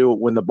trying to do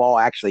when the ball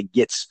actually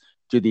gets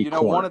to the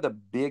corner? One of the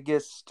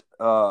biggest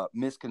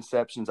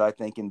misconceptions I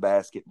think in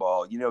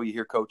basketball, you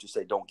hear coaches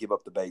say, "Don't give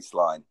up the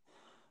baseline,"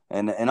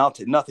 and I'll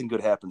tell you, nothing good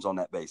happens on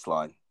that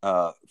baseline.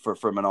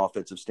 From an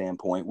offensive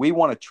standpoint, we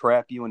want to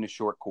trap you in the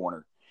short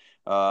corner.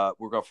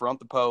 We're going to front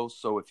the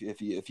post. So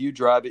if you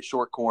drive it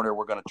short corner,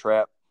 we're going to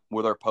trap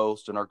with our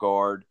post and our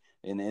guard.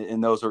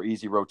 And those are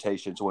easy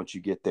rotations once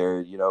you get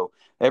there.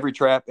 Every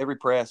trap, every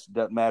press,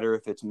 doesn't matter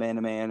if it's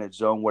man-to-man, it's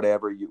zone,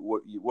 whatever.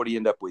 What do you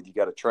end up with? You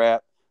got a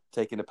trap,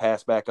 taking the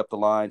pass back up the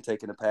line,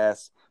 taking the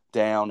pass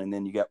down, and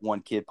then you got one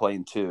kid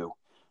playing two.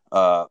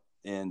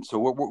 And so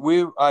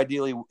we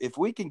ideally, if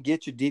we can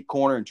get you deep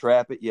corner and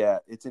trap it, yeah,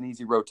 it's an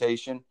easy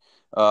rotation.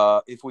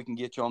 If we can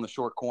get you on the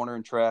short corner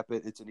and trap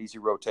it, it's an easy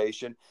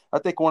rotation. I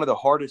think one of the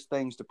hardest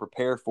things to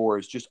prepare for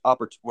is just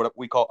what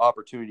we call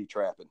opportunity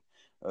trapping.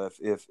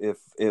 If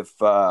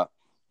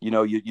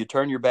you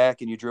turn your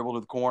back and you dribble to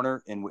the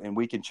corner and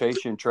we can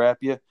chase you and trap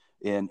you,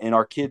 and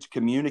our kids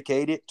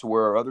communicate it to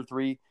where our other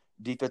three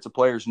defensive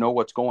players know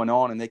what's going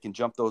on and they can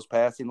jump those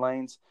passing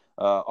lanes.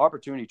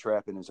 Opportunity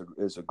trapping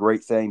is a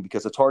great thing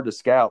because it's hard to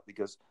scout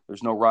because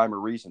there's no rhyme or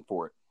reason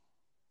for it.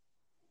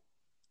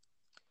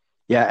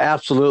 Yeah,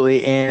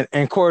 absolutely. And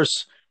of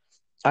course,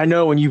 I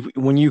know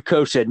when you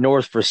coached at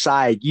North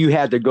Forsyth, you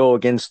had to go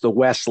against the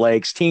West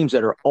Lakes, teams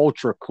that are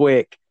ultra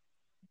quick.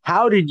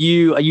 How did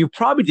you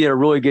probably did a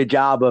really good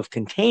job of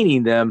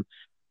containing them,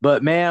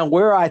 but man,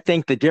 where I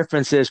think the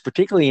difference is,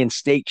 particularly in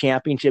state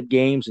championship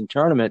games and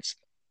tournaments,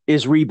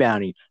 is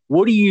rebounding.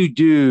 What do you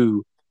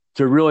do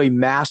to really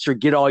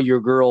get all your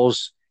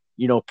girls,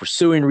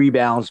 pursuing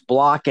rebounds,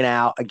 blocking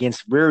out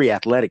against very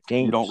athletic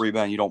teams? You don't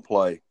rebound, you don't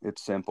play.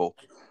 It's simple.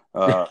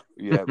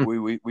 Yeah,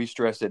 we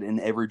stress it in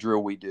every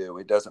drill we do.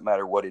 It doesn't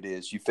matter what it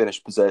is. You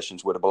finish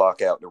possessions with a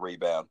block out and a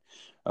rebound.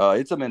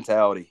 It's a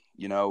mentality,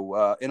 and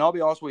I'll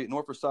be honest with you, at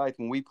North Forsyth,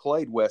 when we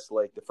played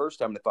Westlake the first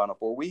time in the Final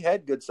Four, we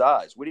had good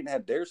size. We didn't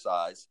have their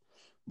size,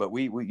 but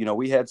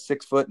we had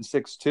 6 foot and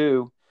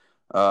 6'2",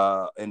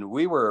 and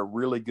we were a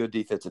really good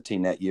defensive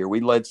team that year.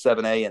 We led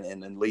 7A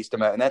and least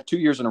amount, and that 2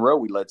 years in a row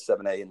we led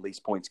 7A in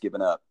least points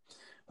given up.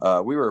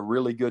 We were a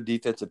really good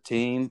defensive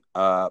team,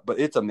 but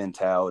it's a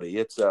mentality.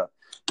 It's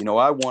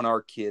I want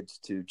our kids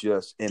to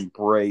just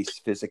embrace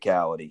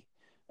physicality.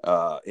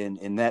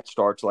 And that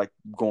starts like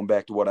going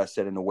back to what I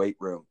said in the weight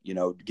room,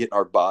 getting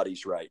our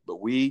bodies right.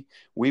 But we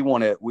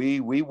want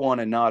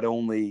to not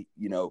only,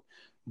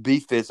 be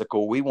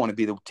physical. We want to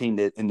be the team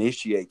that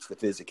initiates the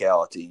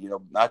physicality.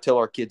 I tell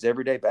our kids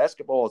every day,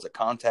 basketball is a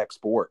contact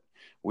sport.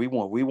 We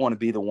want to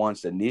be the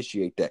ones to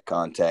initiate that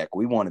contact.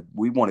 We want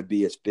to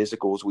be as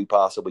physical as we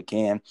possibly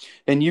can.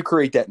 And you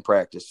create that in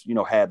practice,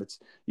 habits,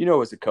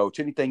 as a coach,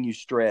 anything you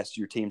stress,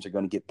 your teams are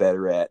going to get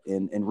better at,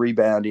 and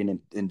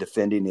rebounding and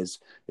defending is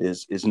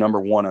number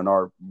one on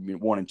our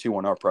 1 and 2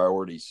 on our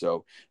priorities.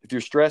 So if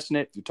you're stressing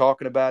it, if you're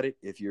talking about it,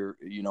 if you're,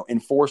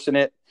 enforcing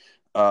it,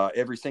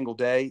 every single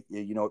day,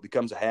 it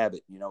becomes a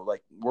habit.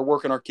 Like we're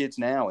working our kids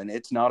now, and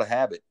it's not a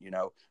habit.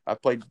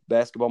 I've played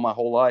basketball my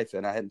whole life,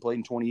 and I hadn't played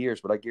in 20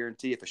 years, but I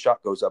guarantee if a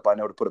shot goes up, I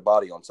know to put a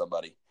body on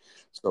somebody.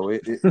 So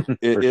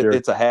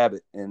it's a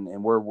habit,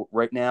 and we're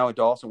right now at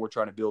Dawson, we're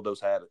trying to build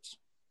those habits.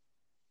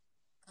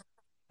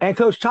 And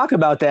Coach, talk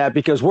about that,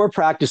 because we're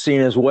practicing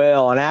as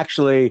well. And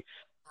actually,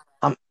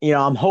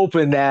 I'm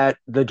hoping that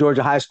the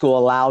Georgia High School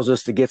allows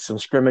us to get some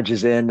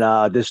scrimmages in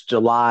this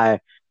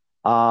July.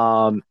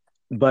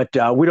 But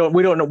we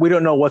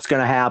don't know what's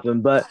going to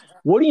happen. But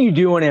what are you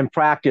doing in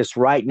practice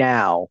right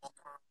now?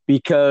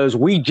 Because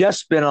we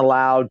just been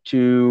allowed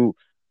to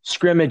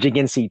scrimmage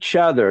against each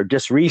other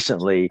just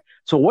recently.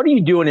 So what are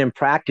you doing in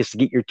practice to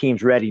get your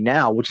teams ready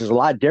now, which is a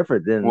lot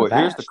different than the past?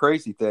 Here's the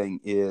crazy thing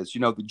is, the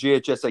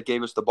GHSA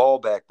gave us the ball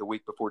back the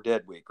week before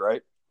Dead Week,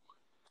 right?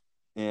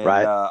 And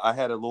right. I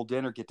had a little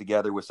dinner get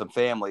together with some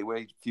family,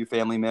 a few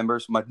family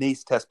members. My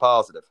niece test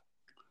positive.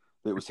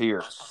 That was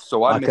here.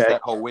 So I missed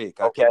that whole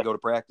week. I couldn't go to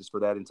practice for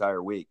that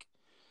entire week.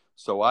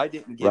 So I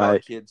didn't get our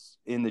kids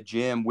in the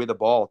gym with a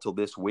ball till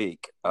this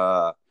week.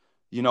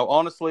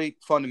 Honestly,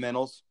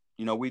 fundamentals,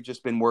 we've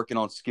just been working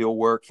on skill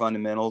work,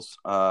 fundamentals.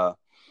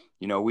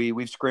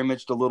 We've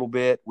scrimmaged a little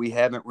bit. We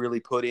haven't really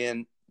put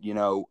in,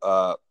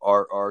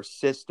 our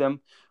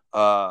system.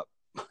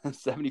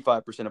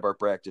 75% of our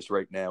practice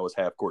right now is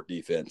half court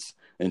defense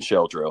and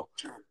shell drill.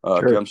 Sure.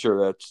 I'm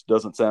sure that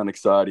doesn't sound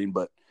exciting,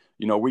 but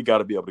we got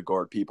to be able to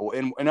guard people.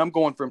 And I'm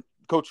going from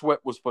Coach Sweat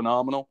was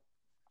phenomenal,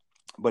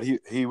 but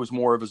he was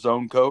more of a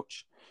zone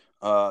coach,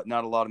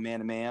 not a lot of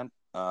man-to-man.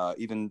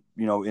 Even,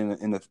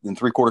 in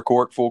three-quarter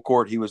court, full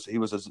court, he was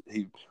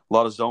a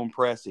lot of zone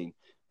pressing.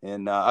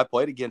 And I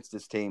played against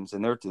his teams,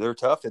 and they're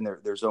tough in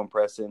their zone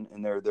pressing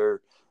and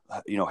their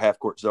half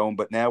court zone.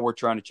 But now we're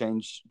trying to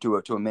change to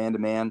a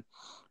man-to-man,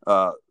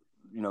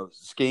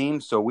 scheme.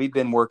 So we've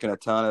been working a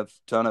ton of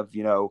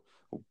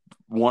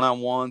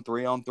 1-on-1,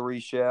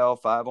 3-on-3 shell,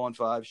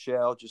 5-on-5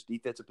 shell, just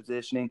defensive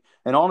positioning.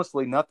 And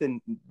honestly,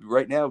 nothing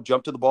right now,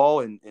 jump to the ball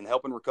and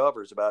helping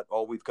recover is about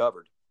all we've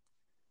covered.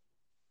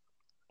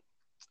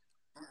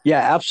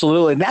 Yeah,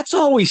 absolutely. And that's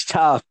always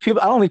tough. I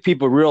don't think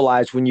people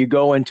realize when you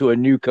go into a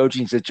new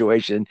coaching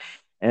situation,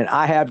 and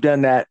I have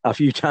done that a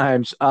few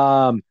times,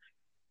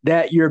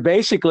 that you're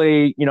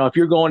basically, if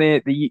you're going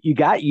in,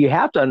 you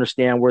have to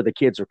understand where the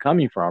kids are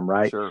coming from,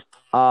 right? Sure.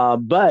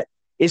 But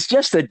it's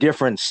just a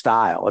different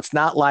style. It's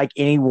not like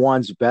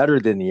anyone's better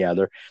than the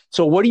other.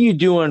 So what are you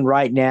doing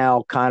right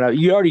now?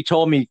 You already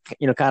told me,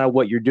 kind of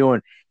what you're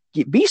doing.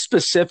 Be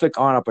specific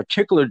on a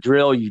particular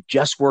drill you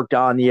just worked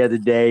on the other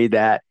day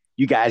that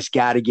you guys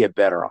got to get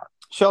better on.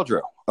 Shell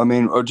drill. I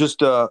mean, or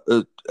just,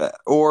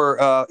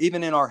 or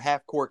even in our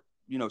half court,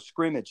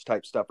 scrimmage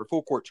type stuff or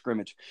full court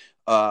scrimmage.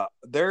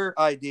 Their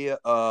idea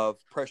of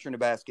pressuring the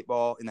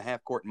basketball in the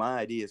half court, my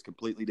idea is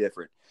completely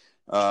different.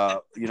 I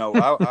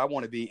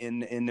want to be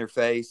in their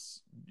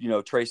face,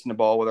 tracing the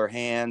ball with our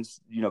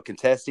hands,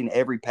 contesting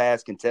every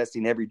pass,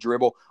 contesting every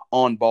dribble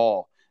on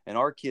ball. And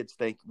our kids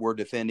think we're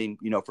defending,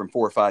 from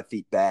 4 or 5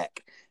 feet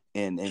back.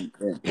 And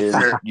sure.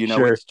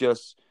 It's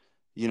just,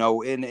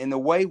 in the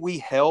way we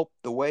help,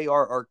 the way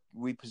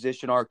we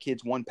position our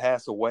kids one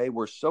pass away,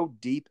 we're so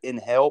deep in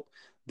help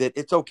that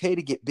it's okay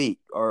to get beat.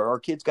 Our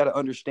kids got to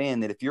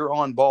understand that if you're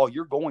on ball,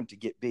 you're going to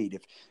get beat.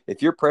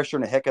 If you're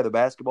pressuring the heck out of the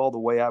basketball the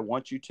way I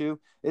want you to,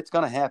 it's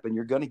going to happen.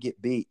 You're going to get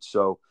beat.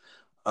 So,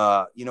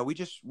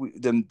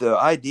 the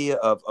idea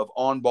of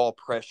on ball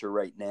pressure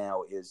right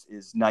now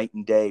is night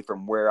and day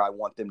from where I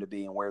want them to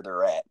be and where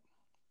they're at.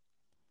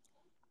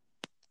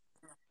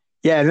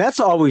 Yeah, and that's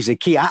always the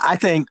key. I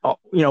think,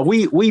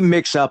 we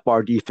mix up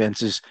our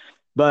defenses,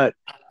 but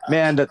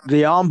man,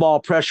 the on-ball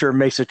pressure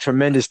makes a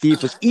tremendous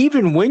defense,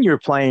 even when you're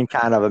playing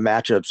kind of a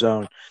matchup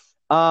zone.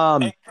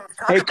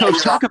 Hey,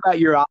 Coach, talk about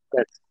your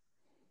offense.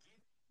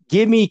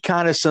 Give me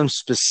kind of some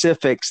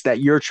specifics that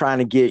you're trying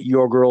to get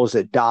your girls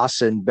at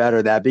Dawson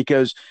better at,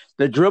 because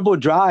the dribble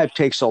drive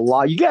takes a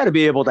lot. You got to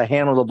be able to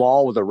handle the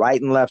ball with the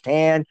right and left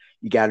hand.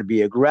 You got to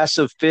be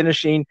aggressive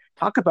finishing.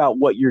 Talk about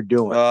what you're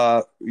doing.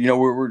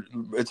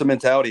 It's a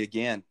mentality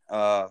again.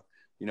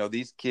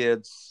 These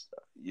kids,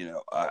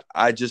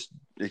 I just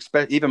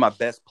expect even my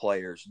best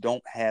players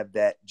don't have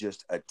that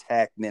just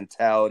attack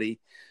mentality.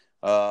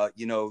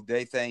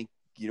 They think,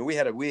 we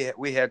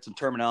had some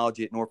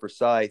terminology at North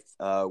Forsyth.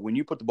 When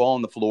you put the ball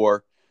on the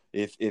floor,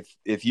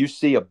 if you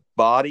see a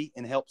body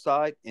in help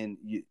side and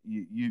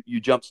you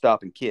jump,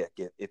 stop, and kick.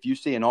 If you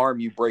see an arm,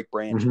 you break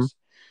branches. Mm-hmm.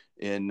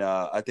 And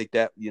I think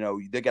that,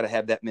 they got to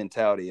have that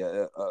mentality.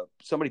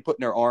 Somebody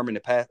putting their arm in the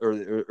path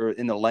or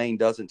in the lane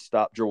doesn't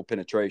stop dribble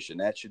penetration.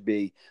 That should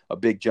be a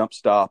big jump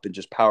stop and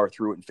just power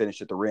through it and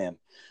finish at the rim.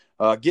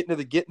 Getting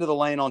to the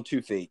lane on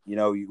 2 feet.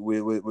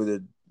 With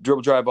a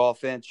dribble drive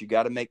offense, you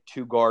got to make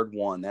 2 guard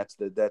 1. That's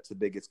the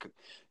biggest.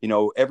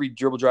 Every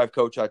dribble drive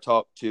coach I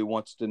talk to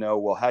wants to know,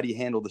 well, how do you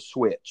handle the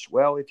switch?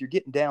 Well, if you're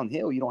getting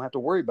downhill, you don't have to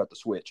worry about the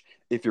switch.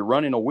 If you're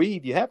running a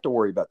weave, you have to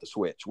worry about the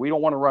switch. We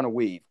don't want to run a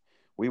weave.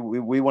 We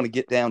want to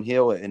get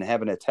downhill and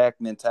have an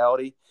attack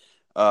mentality.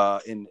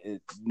 And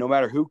no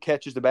matter who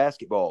catches the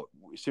basketball,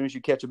 as soon as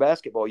you catch a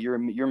basketball, your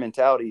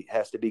mentality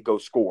has to be go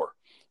score.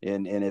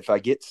 And if I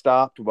get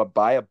stopped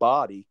by a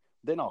body,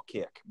 then I'll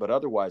kick. But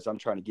otherwise, I'm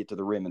trying to get to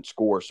the rim and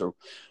score. So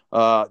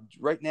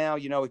right now,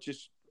 it's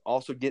just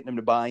also getting them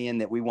to buy in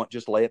that we want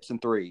just layups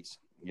and threes.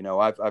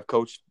 I've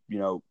coached,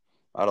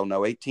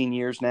 18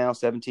 years now,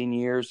 17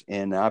 years,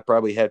 and I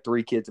probably had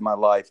 3 kids in my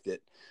life that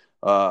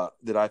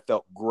I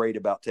felt great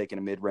about taking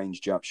a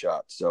mid-range jump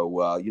shot.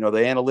 So, the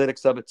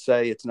analytics of it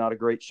say it's not a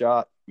great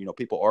shot.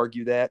 People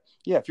argue that.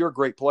 Yeah, if you're a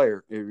great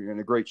player and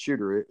a great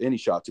shooter, any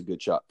shot's a good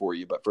shot for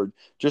you. But for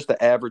just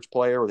the average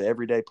player or the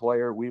everyday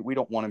player, we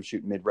don't want them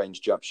shooting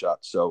mid-range jump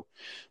shots. So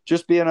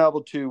just being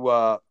able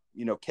to,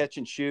 catch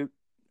and shoot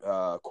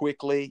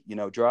quickly,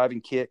 drive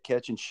and kick,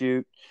 catch and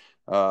shoot,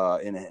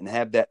 and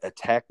have that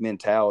attack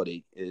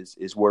mentality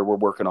is where we're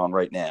working on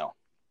right now.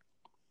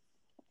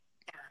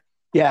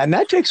 Yeah, and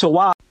that takes a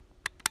while.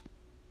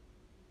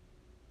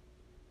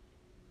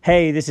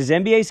 Hey, this is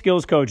NBA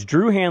skills coach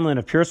Drew Hanlon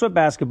of Pure Sweat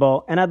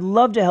Basketball, and I'd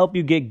love to help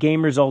you get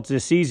game results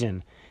this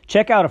season.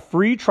 Check out a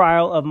free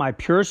trial of my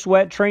Pure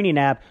Sweat training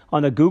app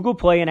on the Google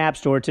Play and App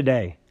Store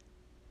today.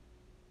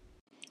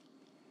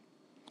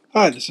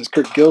 Hi, this is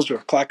Kurt Gilsdorf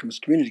of Clackamas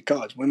Community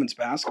College Women's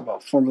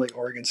Basketball, formerly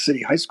Oregon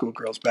City High School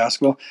Girls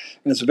Basketball.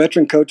 And as a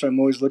veteran coach, I'm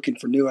always looking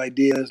for new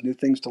ideas, new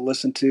things to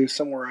listen to,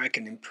 somewhere I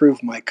can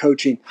improve my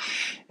coaching.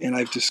 And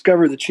I've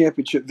discovered the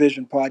Championship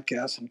Vision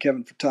podcast from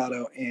Kevin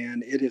Furtado,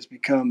 and it has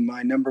become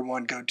my number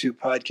one go-to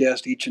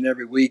podcast each and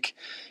every week.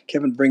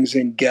 Kevin brings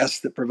in guests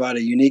that provide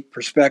a unique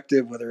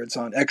perspective, whether it's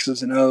on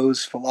X's and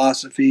O's,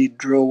 philosophy,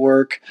 drill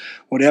work,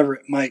 whatever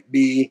it might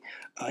be.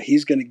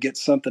 He's going to get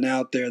something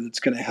out there that's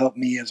going to help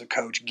me as a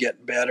coach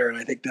get better, and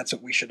I think that's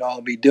what we should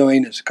all be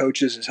doing as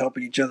coaches, is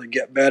helping each other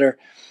get better.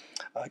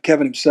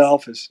 Kevin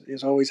himself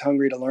is always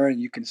hungry to learn,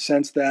 and you can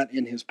sense that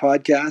in his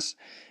podcasts.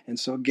 And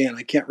so, again,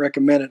 I can't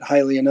recommend it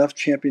highly enough.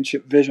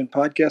 Championship Vision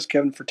Podcast,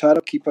 Kevin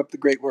Furtado, keep up the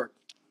great work.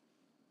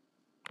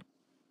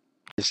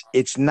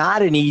 It's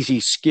not an easy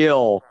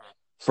skill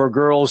for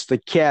girls to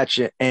catch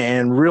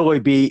and really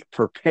be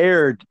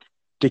prepared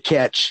to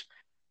catch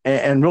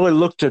and really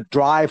look to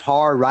drive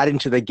hard right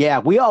into the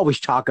gap. We always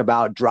talk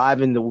about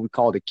driving what we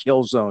call the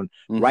kill zone,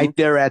 right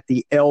there at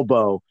the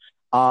elbow.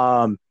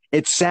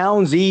 It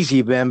sounds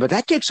easy, Ben, but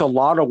that takes a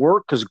lot of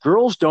work because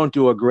girls don't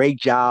do a great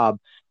job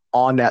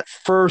on that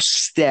first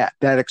step,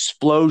 that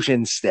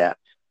explosion step.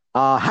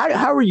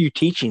 How are you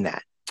teaching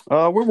that?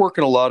 We're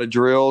working a lot of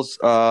drills.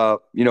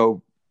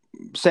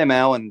 Sam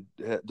Allen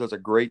does a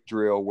great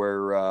drill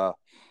where,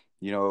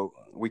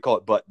 we call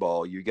it butt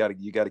ball. You got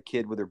a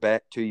kid with her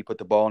back to you, put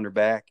the ball on her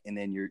back, and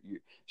then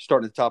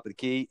starting at the top of the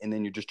key, and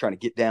then you're just trying to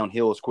get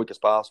downhill as quick as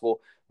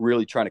possible,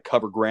 really trying to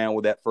cover ground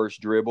with that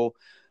first dribble.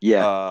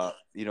 Yeah.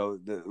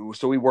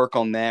 So we work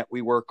on that.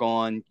 We work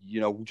on,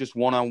 just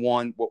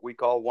one-on-one, what we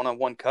call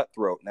one-on-one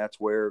cutthroat. And that's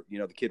where,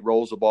 the kid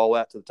rolls the ball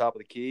out to the top of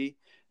the key,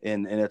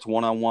 and it's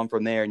one-on-one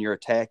from there, and you're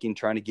attacking,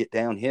 trying to get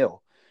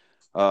downhill.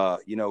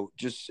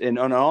 And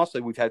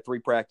honestly, we've had 3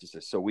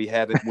 practices, so we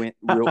haven't went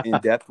real in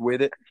depth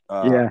with it.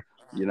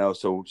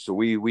 So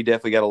we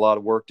definitely got a lot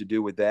of work to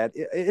do with that.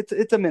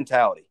 It's a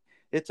mentality.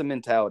 It's a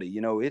mentality.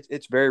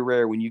 It's very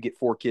rare when you get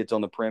 4 kids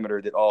on the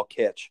perimeter that all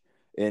catch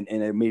and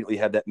immediately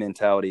have that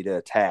mentality to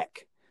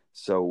attack.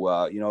 So,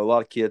 a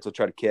lot of kids will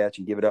try to catch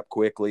and give it up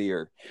quickly,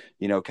 or,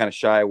 kind of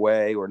shy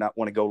away, or not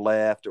want to go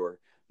left, or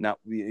not.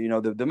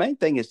 The main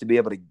thing is to be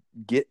able to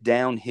get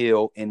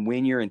downhill, and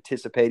when you're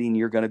anticipating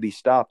you're going to be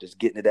stopped, is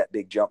getting to that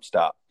big jump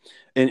stop.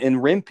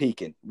 And rim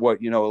peaking, what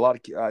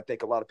I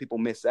think a lot of people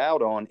miss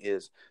out on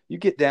is you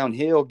get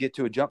downhill, get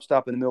to a jump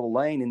stop in the middle of the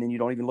lane, and then you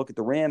don't even look at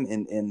the rim,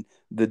 and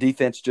the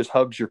defense just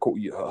hugs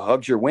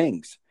your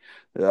wings.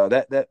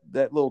 That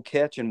little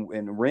catch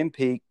and rim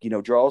peak,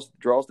 draws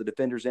the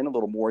defenders in a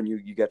little more, and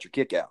you got your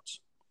kickouts.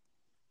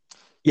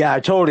 Yeah, I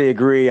totally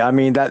agree. I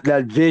mean,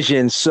 that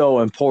vision's so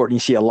important. You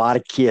see a lot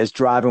of kids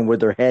driving with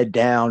their head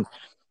down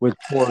with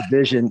poor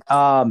vision.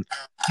 Can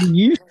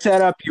you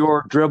set up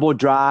your dribble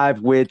drive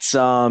with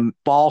some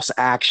false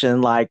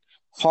action, like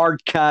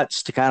hard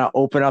cuts, to kind of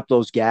open up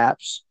those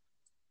gaps?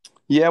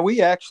 Yeah,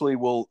 we actually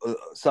will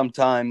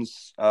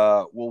sometimes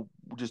we'll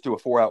just do a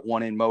 4-out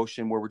 1-in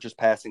motion where we're just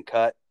passing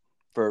cut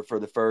for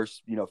the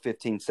first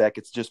 15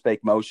 seconds, just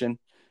fake motion.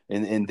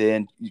 And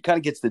then it kind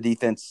of gets the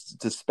defense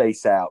to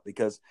space out,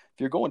 because if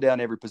you're going down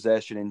every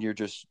possession and you're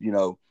just,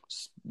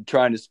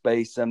 trying to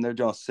space them, they're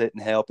going to sit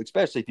and help,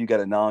 especially if you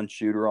got a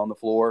non-shooter on the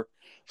floor.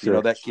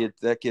 Sure. That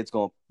kid's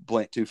going to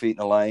blink 2 feet in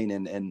the lane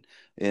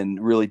and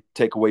really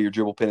take away your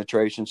dribble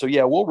penetration. So,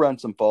 yeah, we'll run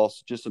some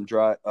false, just some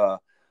dry,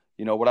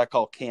 what I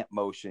call camp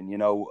motion,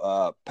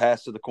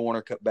 pass to the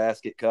corner,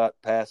 basket cut,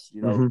 pass,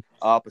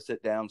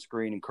 opposite down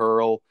screen and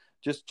curl.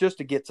 Just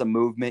to get some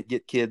movement,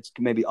 get kids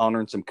maybe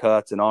honoring some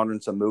cuts and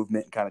honoring some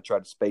movement, and kind of try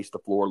to space the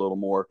floor a little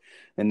more.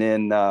 And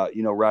then,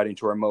 right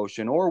into our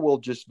motion. Or we'll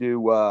just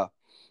do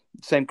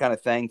same kind of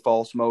thing,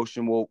 false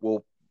motion.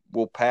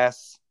 We'll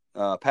pass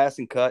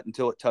and cut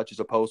until it touches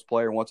a post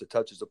player. Once it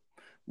touches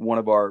one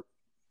of our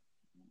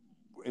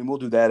 – and we'll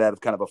do that out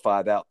of kind of a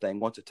 5-out thing.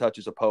 Once it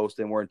touches a post,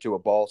 then we're into a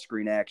ball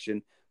screen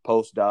action,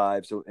 post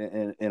dives,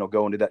 and it'll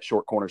go into that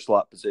short corner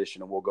slot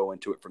position, and we'll go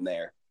into it from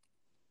there.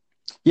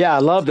 Yeah, I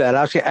love that.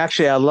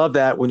 Actually, I love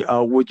that when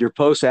with your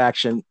post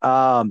action.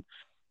 Do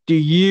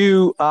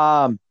you?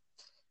 Well,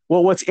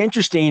 what's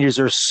interesting is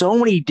there's so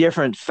many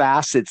different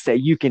facets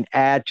that you can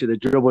add to the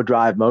dribble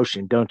drive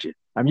motion, don't you?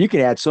 I mean, you can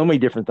add so many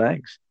different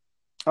things.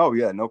 Oh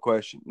yeah, no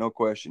question.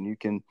 You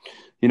can,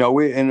 and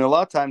a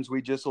lot of times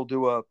we just will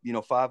do a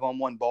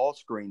 5-on-1 ball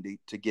screen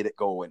to get it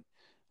going.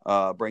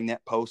 Bring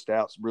that post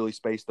out, really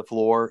space the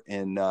floor.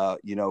 And,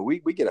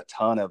 we get a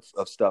ton of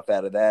stuff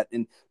out of that.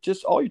 And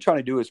just all you're trying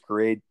to do is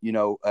create, a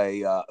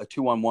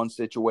 2-on-1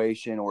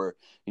 situation, or,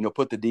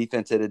 put the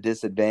defense at a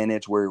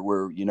disadvantage where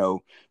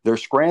they're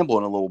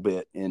scrambling a little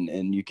bit,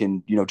 and you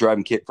can, drive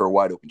and kick for a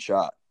wide open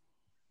shot.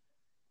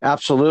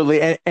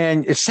 Absolutely.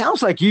 And it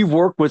sounds like you've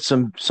worked with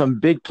some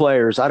big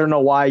players. I don't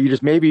know why.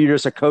 Maybe you're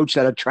just a coach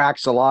that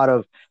attracts a lot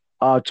of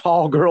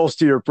tall girls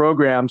to your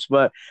programs,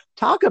 but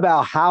talk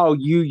about how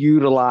you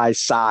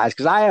utilize size.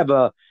 Because I have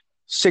a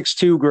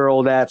 6'2"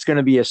 girl that's going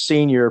to be a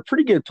senior,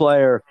 pretty good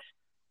player.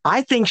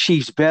 I think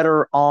she's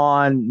better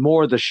on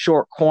more of the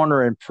short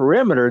corner and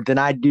perimeter than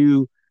I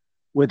do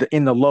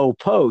in the low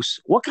post.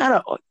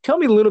 Tell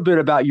me a little bit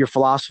about your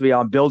philosophy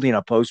on building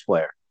a post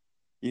player.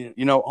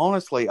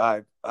 Honestly,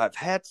 I've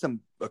had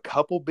a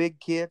couple big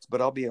kids,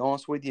 but I'll be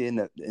honest with you, in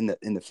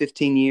the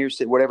 15 years,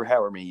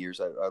 however many years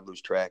I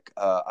lose track,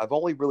 I've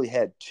only really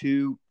had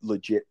 2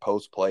 legit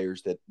post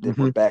players that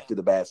were back to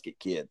the basket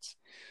kids.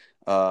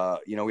 We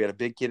had a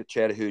big kid at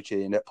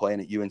Chattahoochee, ended up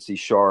playing at UNC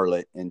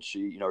Charlotte, and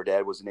she, her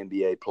dad was an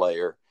NBA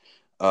player.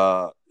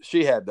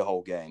 She had the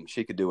whole game.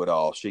 She could do it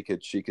all. She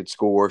could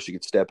score. She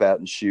could step out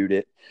and shoot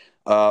it.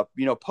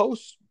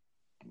 Post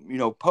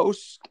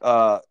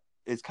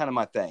is kind of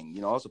my thing.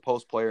 I was a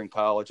post player in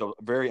college. I was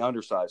a very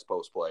undersized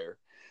post player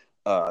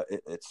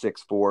at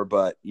 6'4",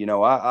 but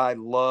I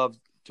love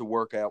to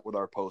work out with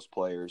our post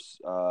players.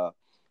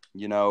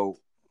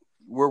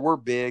 We're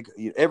big.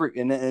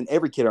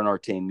 Every kid on our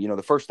team.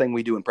 The first thing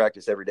we do in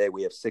practice every day,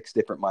 we have 6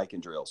 different mic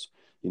and drills.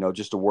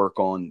 Just to work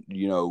on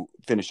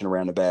finishing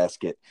around the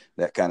basket,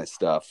 that kind of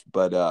stuff.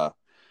 But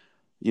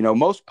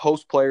most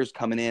post players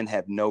coming in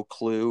have no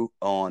clue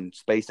on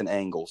space and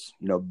angles.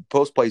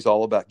 Post play is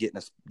all about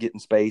getting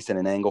space and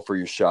an angle for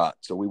your shot.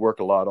 So we work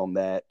a lot on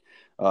that.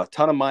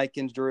 Ton of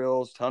Mikins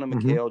drills, ton of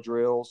McHale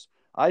drills.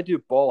 I do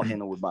ball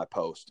handle with my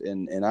post,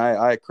 and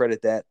I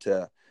credit that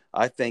to,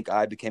 I think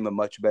I became a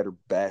much better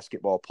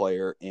basketball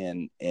player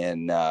and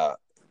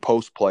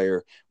post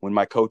player when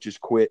my coaches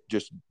quit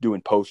just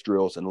doing post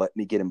drills and let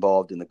me get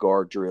involved in the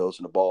guard drills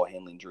and the ball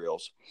handling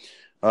drills.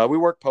 We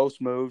work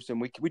post moves, and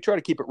we try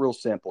to keep it real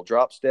simple: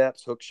 drop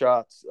steps, hook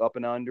shots, up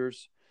and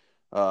unders,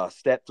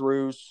 step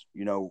throughs.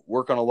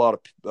 Work on a lot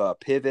of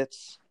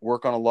pivots.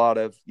 Work on a lot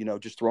of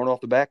just throwing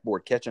off the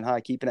backboard, catching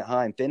high, keeping it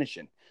high, and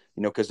finishing.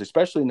 Because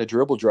especially in the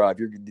dribble drive,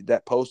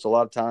 that post a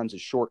lot of times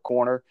is short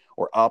corner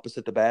or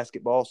opposite the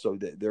basketball, so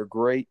they're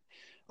great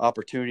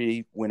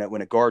opportunity when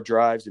a guard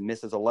drives and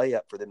misses a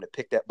layup for them to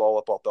pick that ball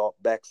up off the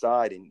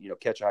backside and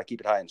catch it high, keep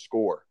it high, and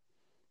score.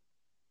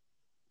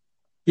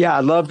 Yeah,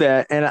 I love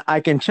that. And I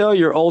can tell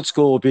you're old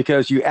school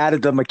because you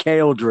added the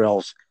McHale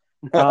drills.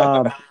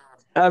 I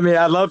mean,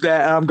 I love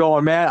that. I'm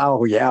going, man.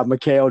 Oh yeah,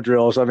 McHale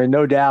drills. I mean,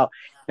 no doubt.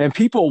 And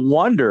people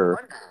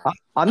wonder.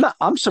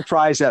 I'm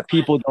surprised that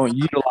people don't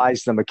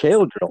utilize the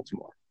McHale drills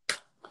more.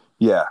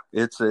 Yeah,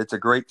 it's a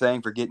great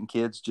thing for getting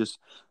kids just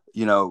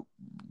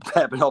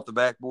tapping off the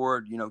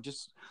backboard.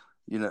 Just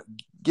getting a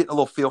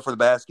little feel for the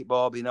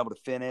basketball, being able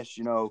to finish.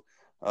 Being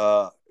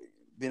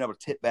able to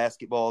tip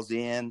basketballs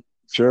in.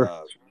 Sure.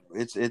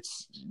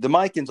 It's the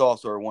Mikins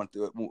also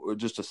are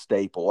just a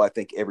staple. I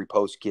think every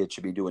post kid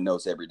should be doing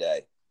those every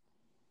day.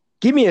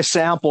 Give me a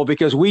sample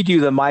because we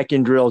do the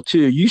Mikan drill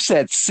too. You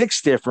said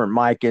 6 different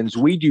Mikans.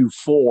 We do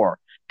 4.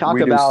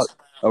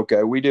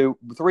 Okay, we do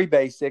 3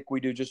 basic. We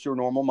do just your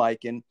normal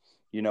Mikan,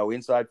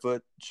 inside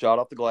foot shot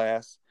off the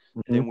glass.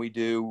 Mm-hmm. Then we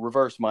do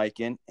reverse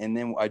Mikan, and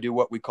then I do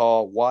what we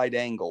call wide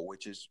angle,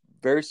 which is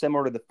very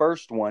similar to the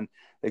first one,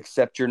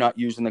 except you're not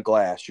using the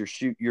glass.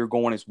 You're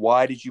going as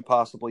wide as you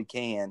possibly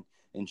can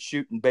and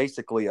shooting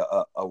basically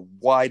a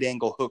wide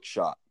angle hook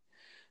shot.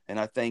 And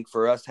I think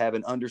for us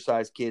having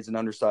undersized kids and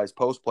undersized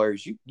post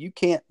players, you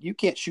can't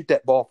shoot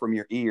that ball from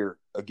your ear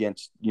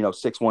against 6'1",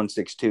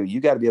 6'2". You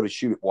got to be able to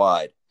shoot it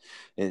wide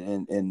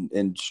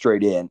and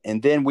straight in.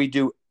 And then we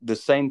do the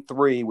same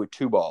 3 with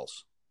 2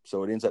 balls,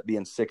 so it ends up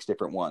being 6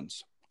 different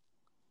ones.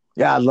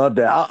 Yeah, I love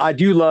that. I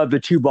do love the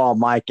 2-ball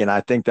mic, and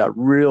I think that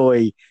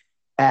really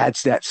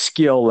adds that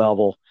skill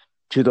level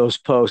to those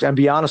posts. And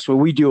be honest with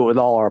you, we do it with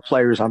all our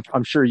players.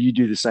 I'm sure you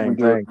do the same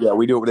thing. Yeah,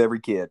 we do it with every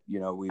kid.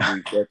 We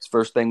that's the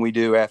first thing we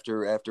do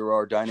after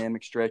our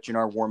dynamic stretch and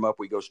our warm up.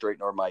 We go straight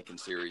in our Mikan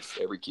series.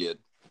 Every kid.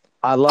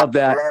 I love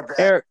that.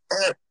 Eric,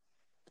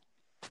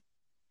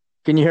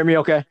 can you hear me?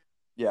 Okay.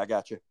 Yeah, I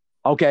got you.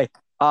 Okay.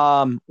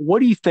 What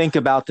do you think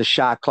about the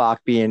shot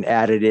clock being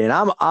added in?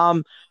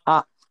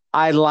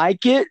 I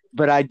like it,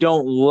 but I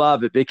don't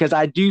love it because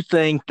I do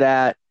think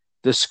that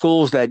the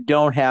schools that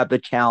don't have the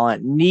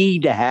talent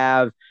need to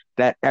have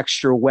that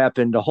extra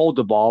weapon to hold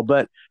the ball.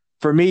 But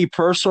for me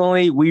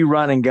personally, we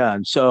run and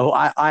gun. So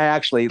I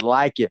actually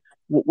like it.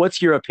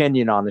 What's your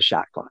opinion on the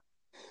shot clock?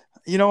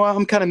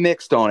 I'm kind of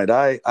mixed on it.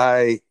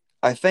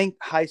 I think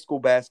high school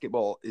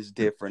basketball is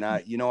different.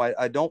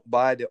 I don't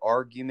buy the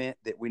argument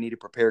that we need to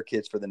prepare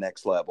kids for the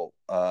next level.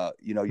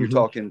 You're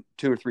talking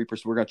 2 or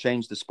 3%. We're going to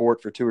change the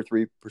sport for 2 or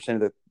 3%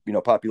 of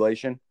the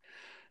population.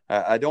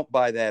 I don't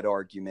buy that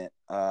argument.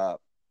 I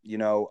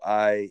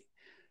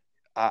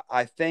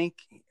think,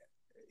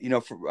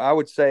 I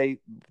would say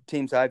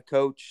teams I've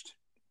coached,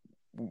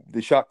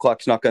 the shot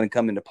clock's not going to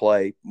come into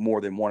play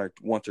more than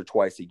once or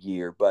twice a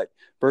year. But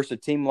versus a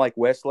team like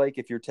Westlake,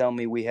 if you're telling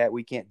me we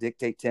can't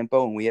dictate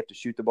tempo and we have to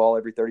shoot the ball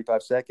every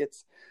 35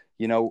 seconds,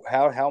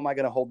 how am I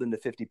going to hold them to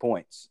 50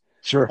 points?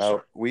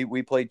 Sure.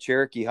 We played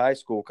Cherokee High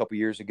School a couple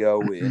years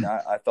ago, and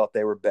I thought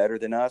they were better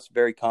than us,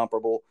 very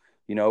comparable.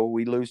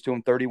 We lose to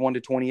them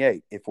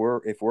 31-28. If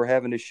we're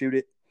having to shoot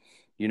it,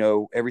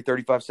 every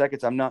 35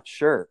 seconds, I'm not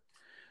sure.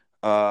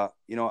 I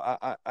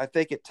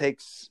think it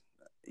takes,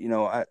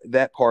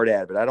 that part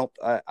out of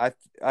it.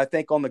 I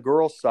think on the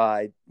girls'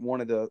 side,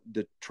 one of the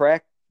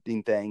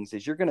detracting things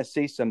is you're going to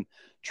see some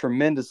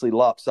tremendously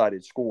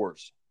lopsided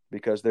scores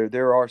because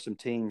there are some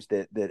teams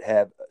that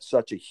have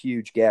such a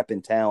huge gap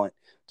in talent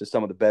to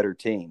some of the better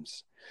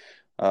teams.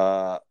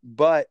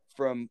 But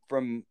from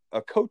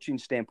a coaching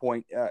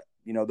standpoint,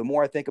 the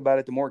more I think about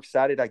it, the more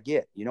excited I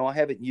get. I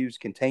haven't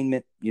used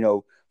containment,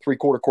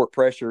 3/4 court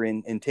pressure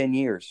in 10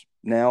 years.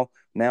 Now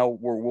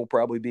we'll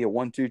probably be a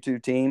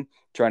 1-2-2 team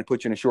trying to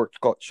put you in a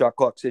shot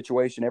clock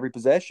situation every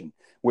possession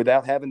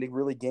without having to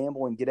really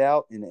gamble and get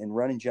out and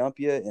run and jump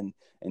you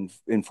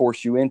and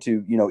force you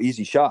into,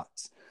 easy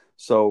shots.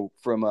 So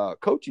from a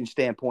coaching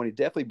standpoint, it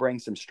definitely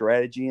brings some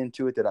strategy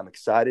into it that I'm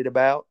excited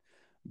about.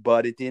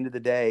 But at the end of the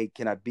day,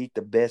 can I beat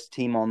the best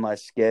team on my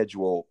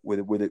schedule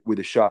with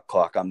a shot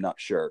clock? I'm not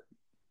sure.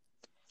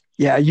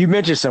 Yeah, you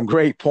mentioned some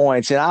great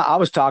points. And I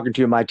was talking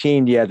to my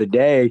team the other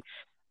day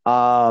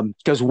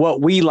because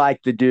what we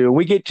like to do,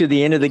 we get to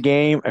the end of the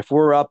game, if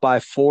we're up by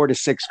 4 to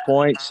 6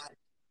 points,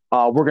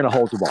 we're going to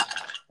hold the ball.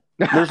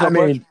 There's no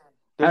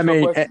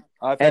question.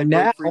 I've had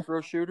great free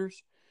throw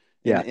shooters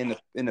in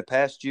the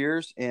past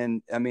years.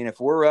 And, if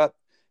we're up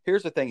 –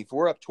 here's the thing. If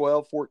we're up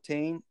 12,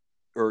 14 –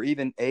 or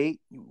even 8,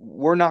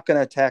 we're not going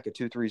to attack a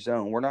 2-3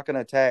 zone. We're not going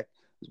to attack.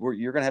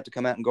 You're going to have to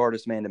come out and guard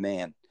us man to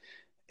man.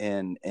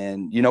 And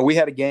we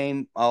had a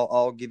game.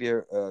 I'll give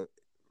you a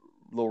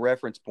little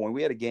reference point.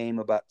 We had a game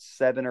about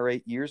 7 or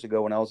 8 years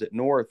ago when I was at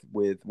North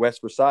with West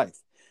Forsyth,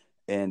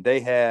 and they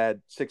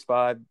had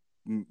 6'5",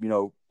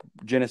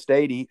 Jenna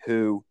Stady,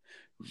 who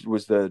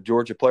was the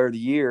Georgia Player of the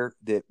Year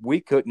that we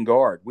couldn't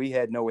guard. We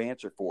had no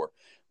answer for.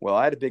 Well,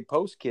 I had a big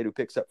post kid who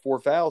picks up 4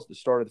 fouls at the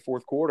start of the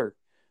fourth quarter.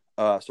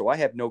 So I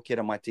have no kid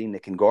on my team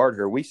that can guard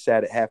her. We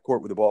sat at half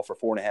court with the ball for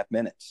 4.5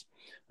 minutes.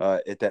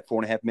 At that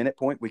 4.5 minute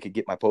point, we could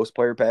get my post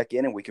player back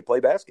in and we could play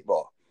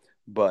basketball.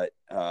 But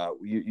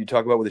you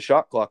talk about with a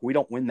shot clock, we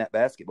don't win that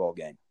basketball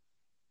game.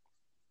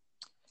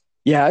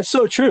 Yeah, it's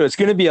so true. It's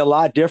going to be a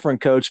lot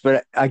different, Coach.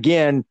 But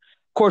again,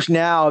 of course,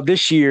 now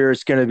this year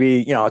it's going to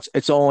be,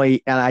 it's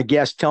only, and I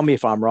guess, tell me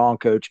if I'm wrong,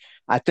 Coach.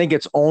 I think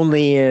it's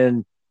only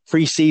in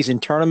preseason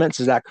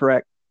tournaments. Is that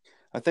correct?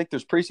 I think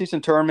there's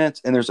preseason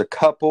tournaments and there's a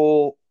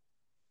couple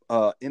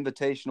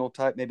invitational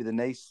type, maybe the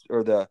NACE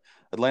or the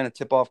Atlanta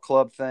Tip-Off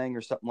Club thing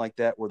or something like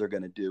that, where they're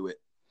going to do it.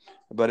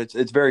 But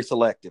it's very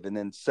selective. And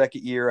then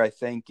second year, I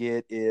think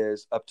it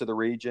is up to the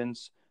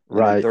regions.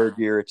 Right. Third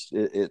year,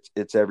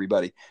 it's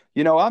everybody.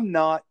 I'm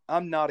not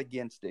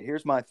against it.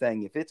 Here's my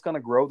thing: if it's going to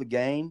grow the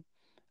game,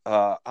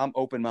 I'm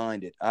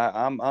open-minded.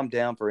 I'm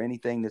down for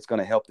anything that's going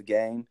to help the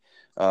game.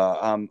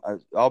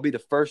 I'll be the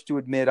first to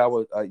admit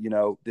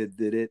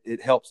that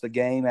it helps the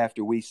game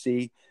after we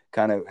see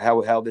kind of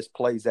how this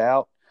plays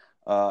out.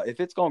 If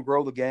it's going to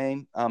grow the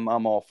game, I'm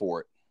all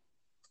for it.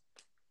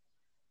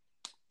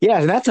 Yeah,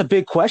 and that's a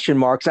big question,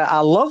 Mark. I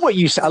love what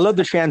you said. I love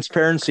the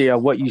transparency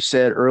of what you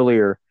said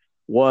earlier.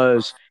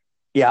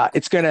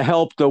 It's going to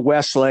help the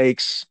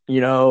Westlakes,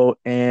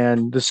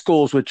 and the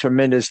schools with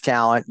tremendous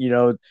talent,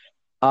 the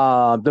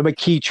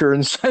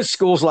McEachern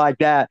schools like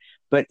that.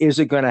 But is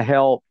it going to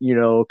help,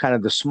 kind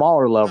of the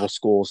smaller level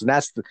schools? And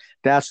that's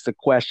the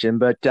question.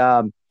 But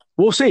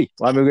we'll see.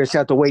 I mean, we just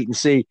have to wait and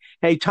see.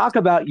 Hey, talk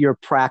about your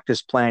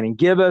practice planning.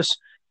 Give us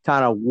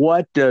kind of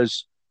what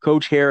does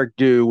Coach Herrick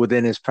do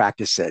within his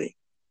practice setting?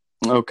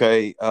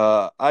 Okay.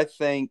 I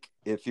think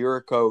if you're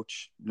a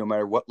coach, no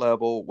matter what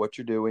level, what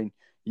you're doing,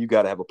 you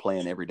got to have a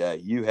plan every day.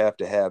 You have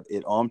to have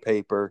it on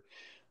paper.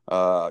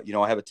 I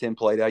have a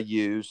template I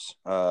use,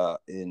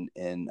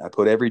 and I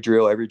put every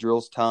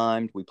drill's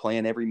timed. We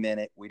plan every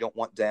minute. We don't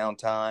want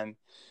downtime.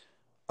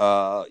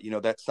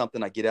 That's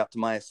something I get out to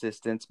my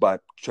assistants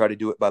try to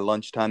do it by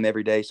lunchtime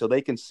every day so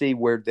they can see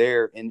where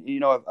they're. And,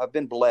 I've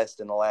been blessed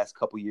in the last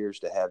couple of years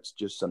to have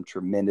just some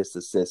tremendous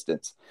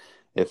assistants.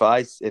 If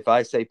I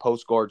say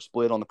post guard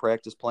split on the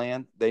practice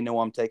plan, they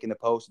know I'm taking the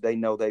post. They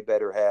know they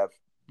better have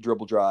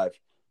dribble drive,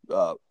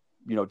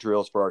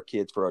 drills for our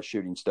kids for our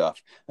shooting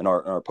stuff and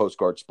our post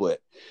guard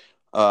split.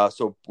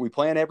 So we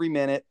plan every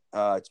minute.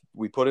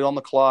 We put it on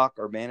the clock.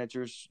 Our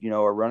managers,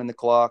 are running the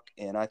clock.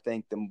 And I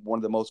think one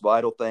of the most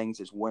vital things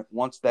is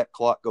once that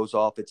clock goes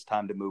off, it's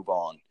time to move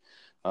on.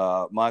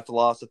 My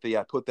philosophy,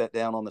 I put that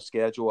down on the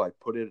schedule. I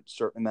put a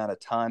certain amount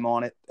of time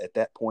on it. At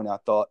that point, I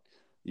thought,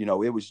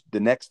 it was the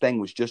next thing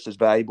was just as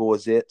valuable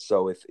as it.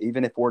 So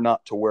even if we're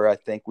not to where I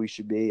think we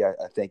should be, I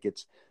think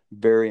it's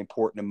very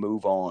important to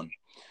move on.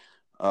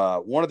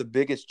 One of the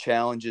biggest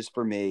challenges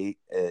for me,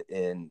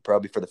 and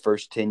probably for the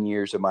first 10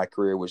 years of my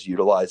career, was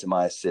utilizing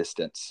my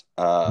assistants.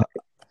 I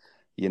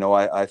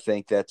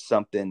think that's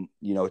something,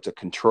 it's a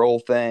control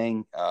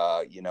thing.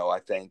 I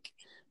think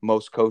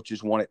most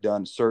coaches want it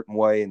done a certain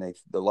way, and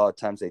a lot of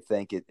times they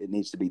think it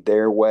needs to be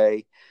their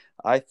way.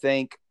 I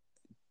think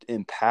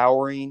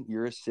empowering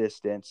your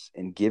assistants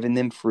and giving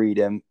them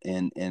freedom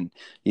and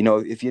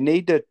if you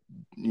need to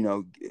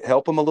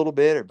help them a little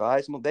bit or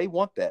advise them, they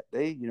want that.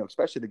 They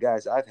especially the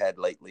guys I've had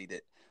lately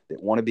that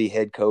want to be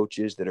head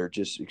coaches, that are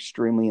just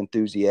extremely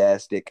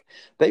enthusiastic.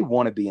 They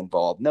want to be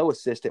involved. No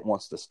assistant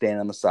wants to stand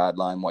on the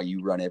sideline while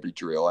you run every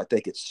drill. I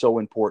think it's so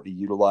important to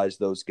utilize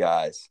those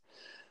guys.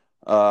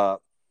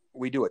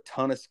 We do a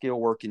ton of skill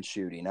work in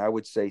shooting. I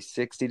would say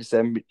 60 to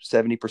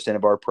 70%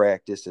 of our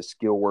practice is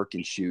skill work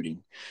in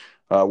shooting.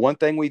 One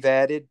thing we've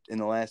added in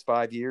the last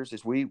 5 years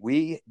is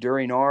we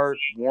during our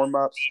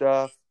warm-up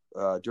stuff,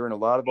 during a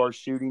lot of our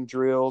shooting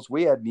drills,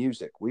 we add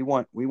music. We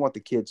want the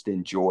kids to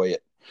enjoy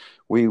it.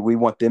 We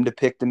want them to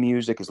pick the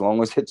music as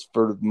long as it's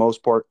for the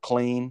most part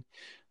clean.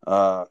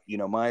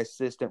 My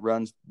assistant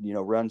runs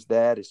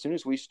that. As soon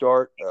as we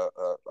start,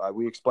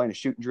 we explain a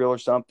shooting drill or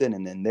something,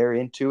 and then they're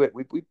into it.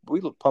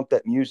 We pump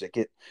that music.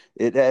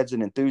 It adds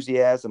an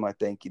enthusiasm. I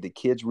think the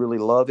kids really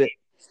love it.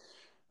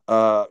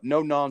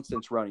 No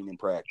nonsense running in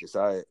practice.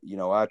 I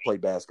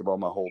played basketball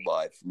my whole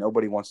life.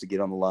 Nobody wants to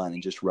get on the line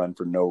and just run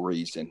for no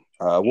reason.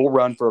 We'll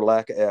run for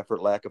lack of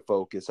effort, lack of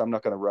focus. I'm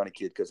not going to run a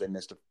kid because they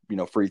missed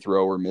a free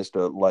throw or missed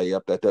a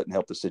layup. That doesn't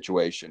help the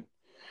situation.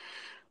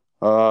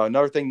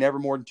 Another thing, never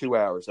more than 2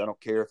 hours. I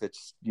don't care if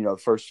it's,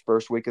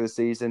 first week of the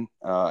season.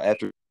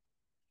 After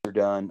you're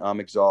done, I'm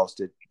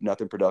exhausted.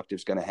 Nothing productive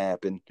is going to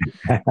happen.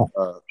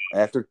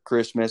 After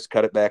Christmas,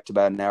 cut it back to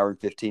about an hour and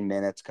 15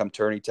 minutes. Come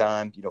tourney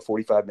time,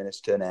 45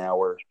 minutes to an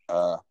hour.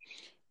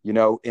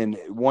 And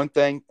one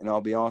thing, and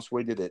I'll be honest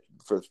with you, that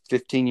for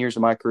 15 years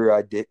of my career,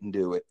 I didn't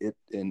do it.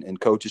 And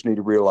coaches need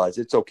to realize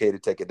it's okay to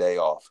take a day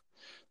off.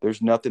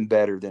 There's nothing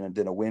better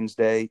than a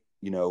Wednesday,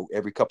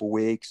 every couple of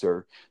weeks,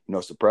 or,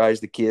 surprise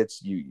the kids.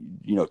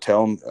 You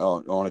tell them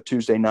on a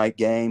Tuesday night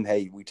game,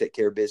 hey, we take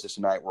care of business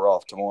tonight. We're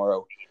off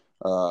tomorrow.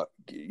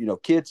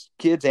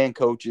 Kids and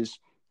coaches,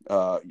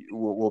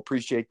 we'll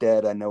appreciate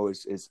that. I know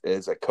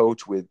as a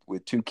coach with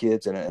two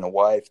kids and a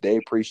wife, they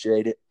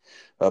appreciate it.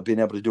 Being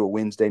able to do a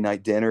Wednesday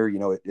night dinner,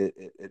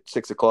 at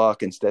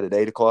 6:00 instead of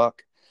 8:00,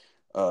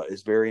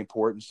 is very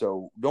important.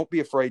 So don't be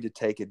afraid to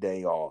take a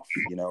day off.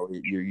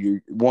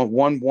 You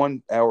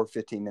 1 hour,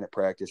 15-minute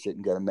practice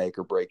isn't going to make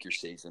or break your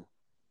season.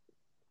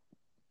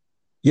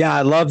 Yeah,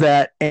 I love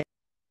that.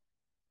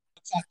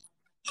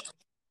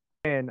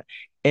 And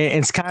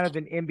it's kind of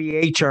an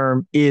NBA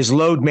term is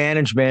load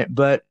management,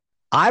 but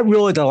I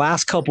really, the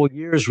last couple of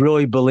years,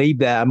 really believe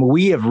that. I mean,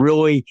 we have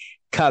really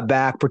cut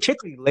back,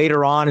 particularly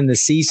later on in the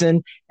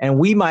season, and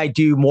we might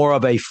do more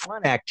of a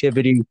fun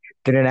activity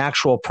than an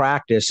actual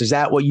practice. Is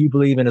that what you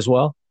believe in as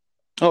well?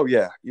 Oh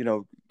yeah.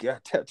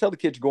 Tell the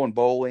kids you're going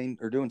bowling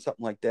or doing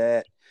something like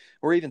that,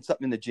 or even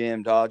something in the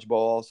gym,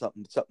 dodgeball,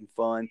 something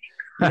fun.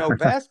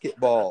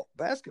 Basketball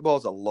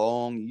is a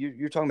long,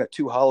 you're talking about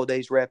 2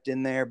 holidays wrapped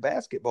in there.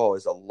 Basketball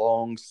is a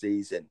long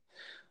season.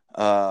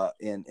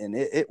 And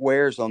it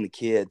wears on the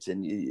kids,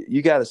 and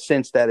you got to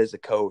sense that as a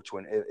coach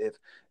when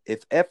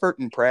if effort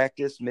and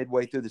practice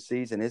midway through the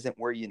season isn't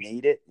where you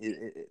need it,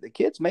 the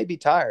kids may be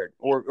tired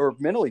or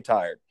mentally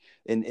tired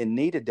and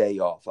need a day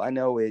off. I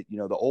know it.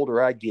 The older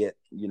I get,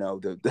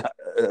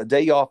 a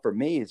day off for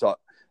me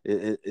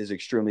is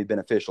extremely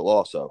beneficial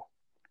also.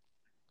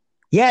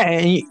 Yeah,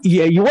 and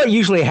what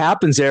usually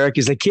happens, Eric,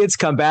 is the kids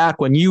come back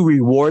when you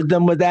reward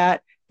them with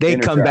that. They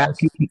come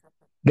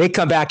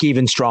back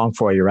even strong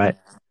for you, right?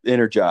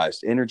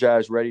 Energized,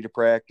 ready to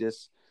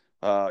practice.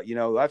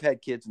 I've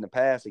had kids in the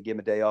past that give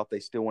them a day off.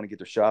 They still want to get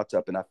their shots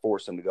up, and I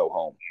force them to go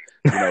home.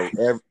 Right.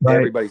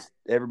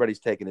 Everybody's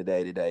taking a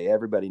day today.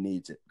 Everybody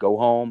needs it. Go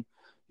home.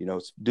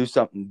 Do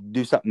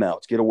something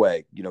else. Get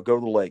away. Go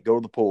to the lake. Go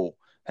to the pool.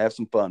 Have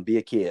some fun. Be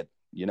a kid.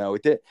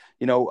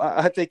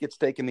 I think it's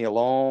taken me a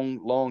long,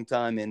 long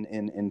time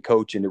in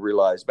coaching to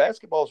realize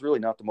basketball is really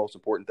not the most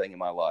important thing in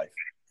my life.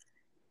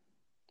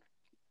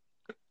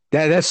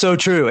 That's so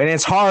true. And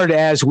it's hard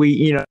as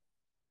we,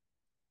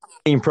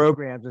 team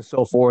programs and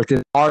so forth.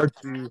 It's hard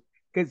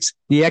because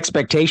the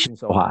expectation's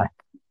so high.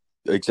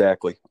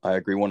 Exactly. I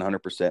agree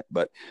 100%.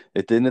 But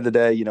at the end of the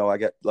day, I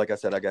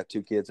got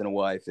 2 kids and a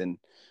wife, and,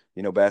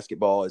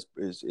 basketball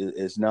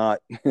is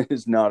not at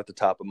the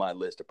top of my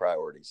list of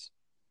priorities.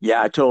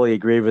 Yeah, I totally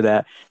agree with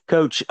that.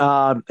 Coach,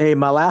 hey,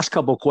 my last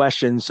couple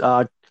questions,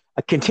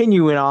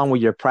 continuing on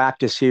with your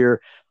practice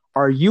here,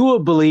 are you a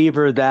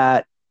believer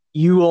that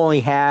you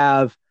only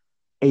have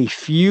a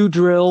few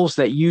drills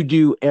that you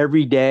do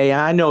every day?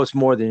 I know it's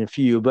more than a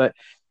few,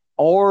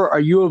 or are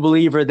you a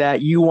believer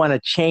that you want to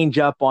change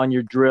up on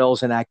your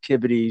drills and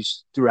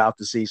activities throughout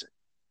the season?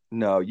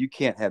 No, you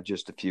can't have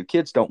just a few.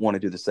 Kids don't want to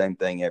do the same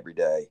thing every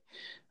day.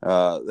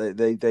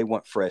 They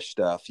want fresh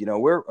stuff.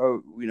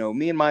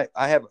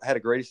 I have had a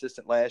great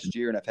assistant last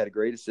year, and I've had a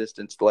great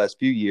assistant the last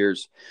few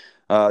years.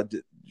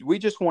 We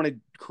just want to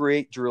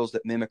create drills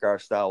that mimic our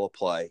style of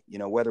play.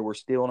 Whether we're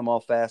stealing them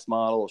off Fast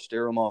Model or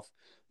stealing them off,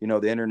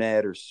 the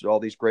internet or all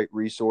these great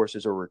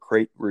resources, or we're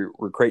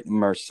creating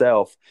them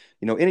ourselves.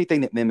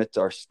 Anything that mimics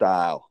our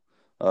style.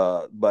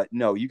 But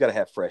no, you got to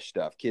have fresh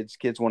stuff.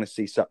 Kids want to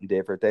see something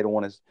different. They don't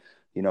want to.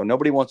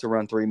 Nobody wants to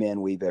run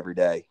 3-man weave every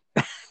day.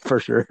 For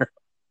sure.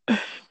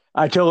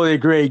 I totally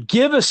agree.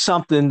 Give us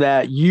something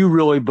that you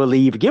really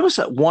believe. Give us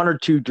 1 or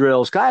 2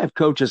 drills. I have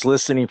coaches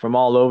listening from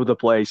all over the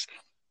place.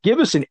 Give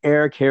us an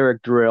Eric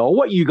Herrick drill.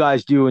 What you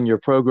guys do in your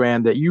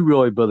program that you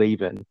really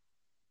believe in?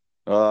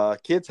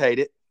 Kids hate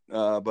it,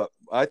 but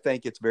I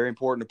think it's very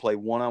important to play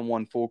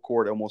one-on-one full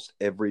court almost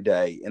every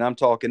day. And I'm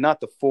talking not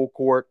the full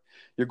court.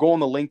 You're going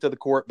the length of the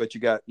court, but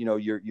you got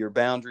your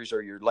boundaries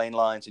or your lane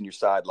lines and your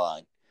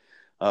sideline.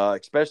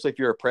 Especially if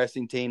you're a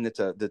pressing team that's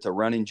a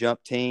run and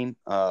jump team.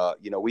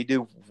 We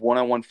do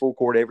one-on-one full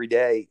court every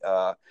day.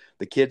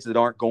 The kids that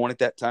aren't going at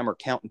that time are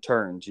counting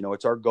turns.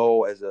 It's our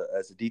goal as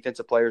a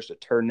defensive players to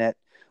turn that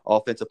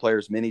offensive player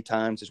as many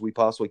times as we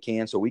possibly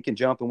can so we can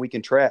jump and we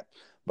can trap.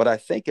 But I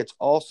think it's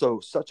also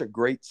such a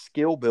great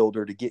skill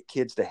builder to get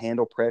kids to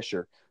handle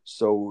pressure.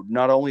 So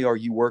not only are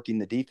you working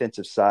the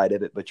defensive side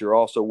of it, but you're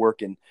also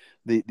working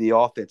the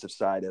offensive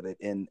side of it.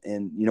 And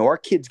our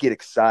kids get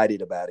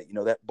excited about it.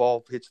 That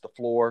ball hits the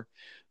floor,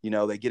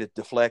 they get a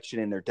deflection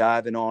and they're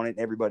diving on it and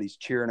everybody's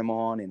cheering them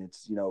on. And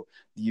it's,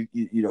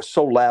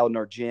 so loud in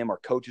our gym. Our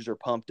coaches are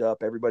pumped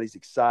up. Everybody's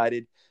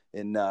excited.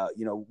 And,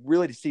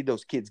 really to see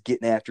those kids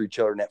getting after each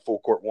other in that full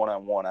court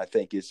one-on-one, I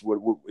think is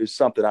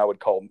something I would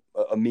call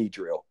a me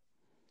drill.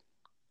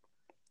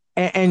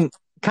 And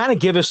kind of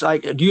give us,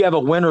 do you have a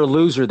winner or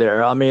loser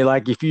there? I mean,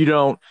 if you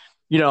don't,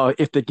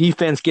 if the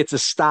defense gets a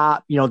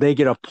stop, they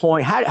get a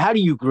point. How do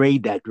you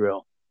grade that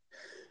drill?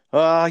 We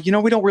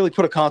don't really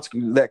put a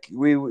consequence that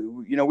we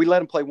let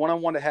them play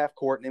one-on-one to half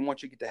court. And then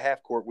once you get to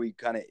half court, we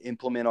kind of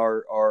implement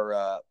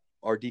our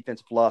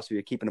defensive philosophy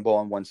of keeping the ball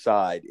on one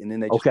side, and then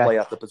they just play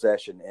out the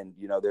possession. And,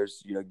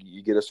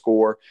 you get a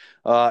score.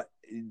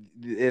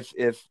 If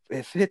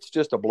it's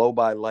just a blow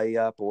by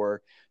layup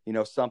or,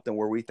 something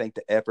where we think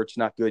the effort's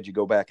not good, you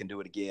go back and do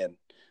it again.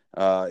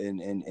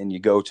 And you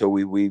go till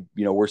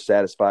we're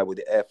satisfied with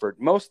the effort.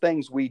 Most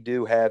things we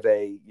do have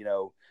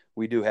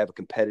we do have a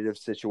competitive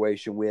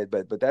situation with,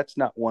 but that's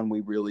not one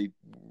we really,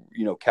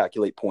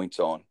 calculate points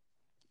on.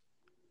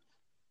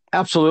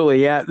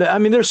 Absolutely. Yeah. I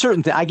mean, there's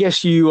certain I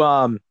guess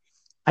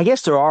I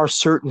guess there are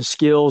certain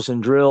skills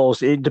and drills,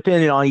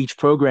 depending on each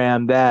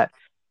program, that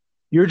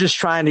you're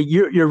just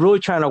you're really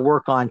trying to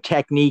work on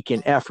technique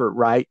and effort,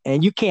 right?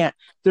 And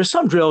there's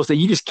some drills that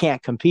you just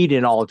can't compete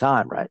in all the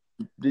time, right?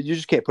 You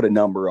just can't put a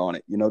number on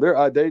it.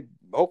 They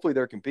hopefully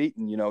they're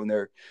competing,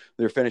 and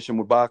they're finishing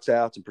with box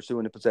outs and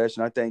pursuing the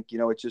possession. I think,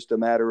 it's just a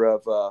matter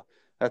of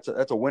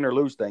that's a win or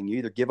lose thing. You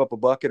either give up a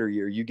bucket or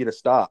you get a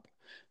stop.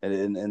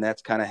 And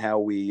that's kind of how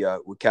we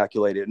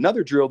calculate it.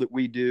 Another drill that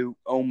we do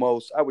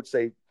almost, I would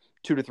say,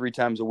 2 to 3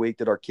 times a week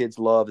that our kids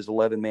love is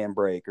 11-man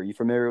break. Are you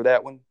familiar with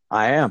that one?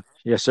 I am.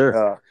 Yes,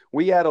 sir.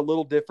 We add a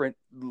little different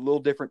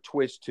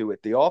twist to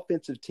it. The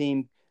offensive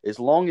team, as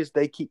long as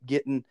they keep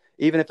getting,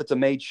 even if it's a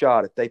made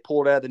shot, if they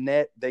pull it out of the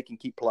net, they can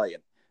keep playing.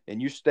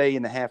 And you stay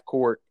in the half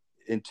court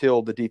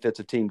until the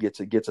defensive team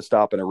gets a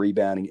stop and a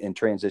rebound and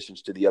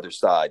transitions to the other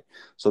side.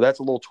 So that's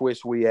a little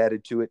twist we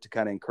added to it to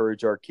kind of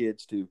encourage our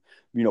kids to,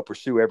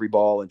 pursue every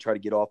ball and try to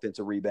get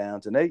offensive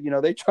rebounds. And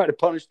they try to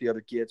punish the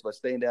other kids by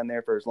staying down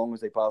there for as long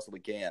as they possibly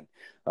can.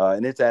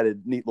 And it's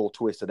added a neat little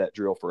twist to that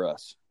drill for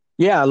us.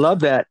 Yeah, I love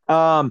that.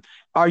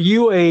 Are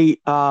you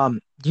do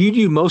you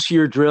do most of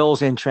your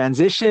drills in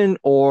transition,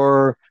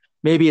 or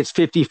maybe it's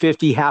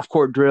 50-50 half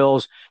court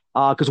drills?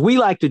 Because we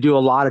like to do a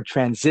lot of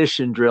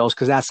transition drills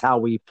because that's how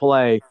we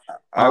play.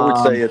 I would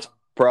say it's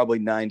probably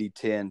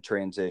 90-10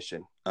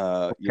 transition.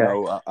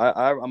 Okay.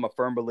 I'm a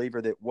firm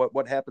believer that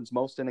what happens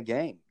most in a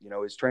game,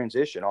 is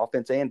transition,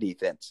 offense and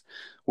defense.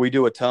 We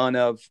do a ton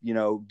of,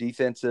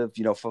 defensive,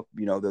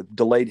 the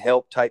delayed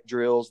help type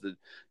drills, the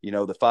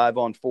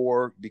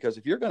 5-on-4, because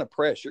if you're going to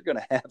press, you're going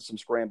to have some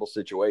scramble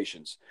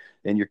situations,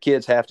 and your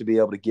kids have to be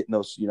able to get in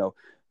those,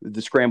 the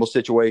scramble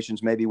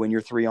situations, maybe when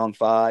you're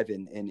 3-on-5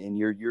 and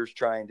you're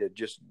trying to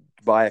just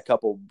buy a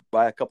couple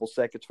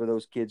seconds for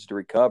those kids to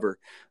recover.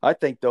 I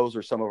think those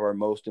are some of our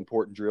most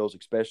important drills,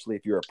 especially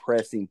if you're a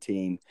pressing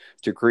team,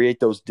 to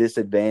create those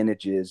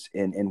disadvantages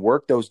and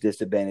work those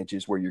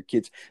disadvantages where your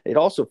kids, it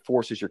also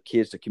forces your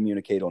kids to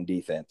communicate on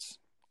defense.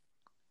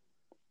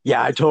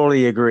 Yeah, I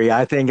totally agree.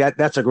 I think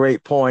that's a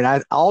great point.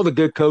 All the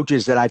good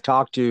coaches that I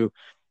talk to,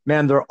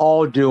 man, they're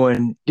all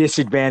doing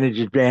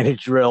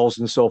advantage drills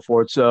and so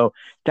forth. So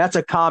that's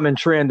a common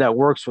trend that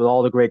works with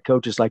all the great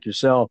coaches like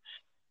yourself.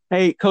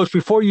 Hey, Coach,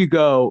 before you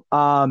go,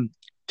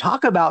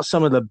 talk about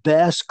some of the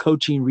best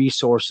coaching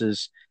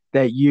resources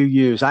that you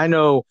use. I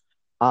know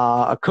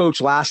a coach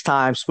last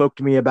time spoke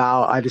to me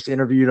about, I just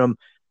interviewed him,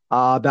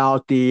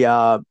 about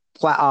the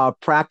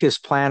Practice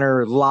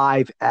Planner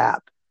Live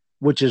app,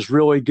 which is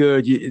really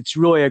good. It's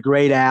really a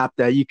great app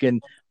that you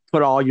can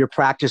put all your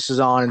practices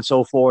on and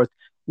so forth.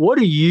 What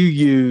do you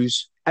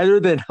use other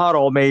than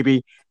Huddle,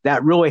 maybe,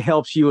 that really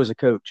helps you as a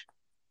coach?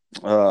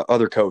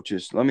 Other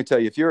coaches. Let me tell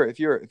you, if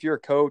you're a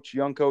coach,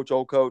 young coach,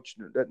 old coach,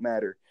 it doesn't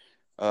matter.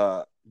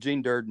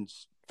 Gene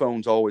Durden's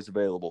phone's always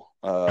available.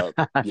 That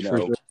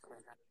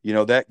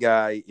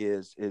guy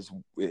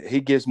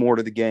he gives more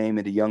to the game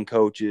and to young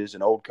coaches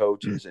and old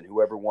coaches and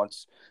whoever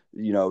wants,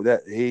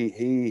 that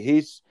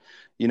he's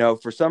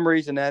for some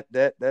reason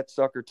that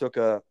sucker took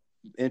a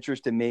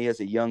interest in me as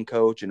a young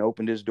coach and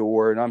opened his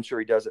door, and I'm sure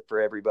he does it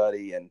for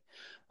everybody. And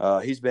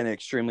he's been an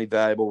extremely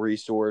valuable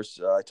resource.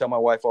 I tell my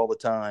wife all the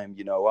time,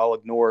 I'll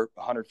ignore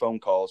 100 phone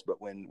calls, but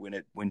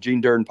when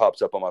Gene Durden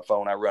pops up on my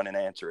phone, I run and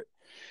answer it.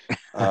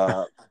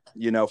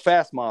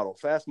 Fast model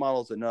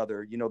is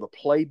another, the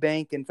play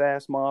bank in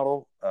fast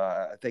model.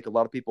 I think a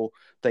lot of people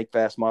think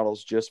fast model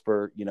is just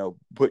for,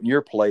 putting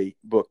your play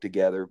book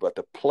together, but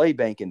the play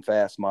bank in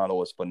fast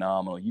model is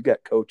phenomenal. You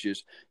got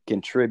coaches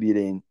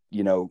contributing,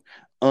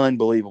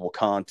 unbelievable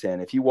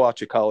content. If you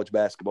watch a college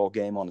basketball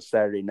game on a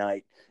Saturday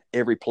night,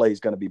 every play is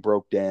going to be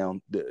broke down.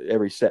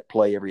 Every set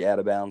play, every out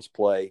of bounds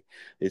play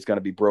is going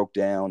to be broke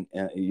down,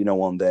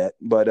 on that.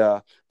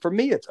 But for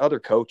me, it's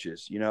other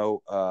coaches.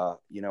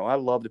 I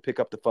love to pick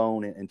up the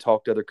phone and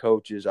talk to other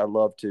coaches. I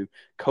love to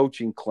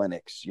coaching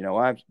clinics.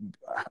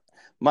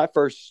 My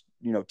first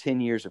 10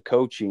 years of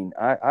coaching,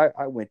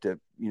 I went to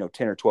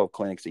 10 or 12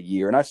 clinics a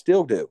year, and I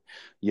still do.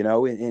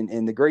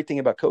 And the great thing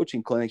about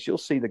coaching clinics, you'll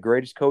see the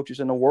greatest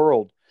coaches in the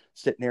world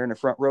sitting there in the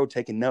front row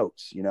taking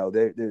notes.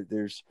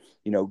 There's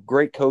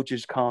great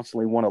coaches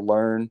constantly want to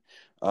learn.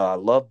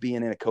 Love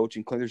being in a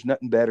coaching clinic. There's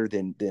nothing better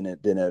than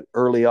an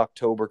early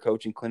October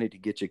coaching clinic to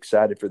get you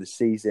excited for the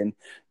season,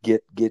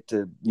 get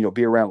to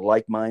be around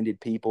like-minded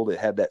people that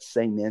have that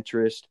same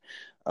interest.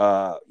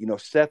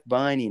 Seth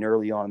Vining,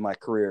 early on in my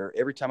career,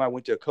 every time I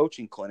went to a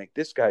coaching clinic,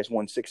 this guy's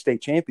won 6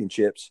 state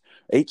championships,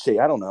 8 state,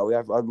 I don't know,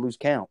 I'd lose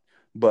count,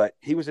 but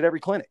he was at every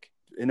clinic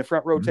in the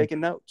front row taking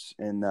notes.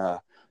 And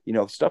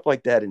stuff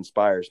like that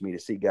inspires me to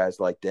see guys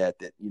like that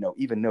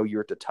even though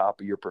you're at the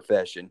top of your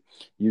profession,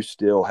 you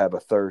still have a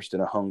thirst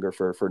and a hunger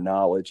for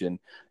knowledge and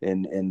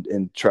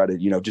try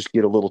to, just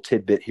get a little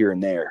tidbit here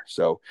and there.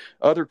 So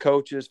other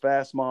coaches,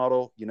 fast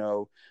model,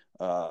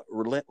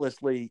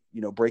 relentlessly,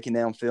 breaking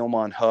down film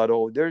on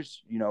Huddle.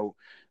 There's,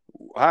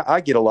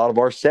 I get a lot of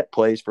our set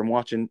plays from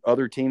watching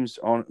other teams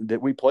that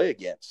we play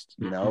against,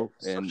 you know,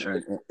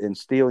 and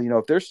Steele, you know,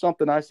 if there's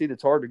something I see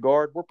that's hard to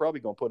guard, we're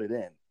probably going to put it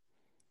in.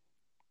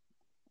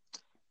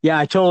 Yeah,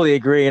 I totally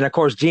agree. And of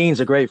course, Gene's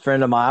a great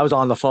friend of mine. I was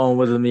on the phone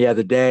with him the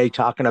other day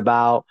talking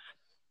about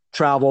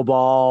travel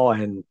ball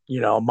and,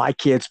 you know, my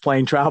kids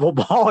playing travel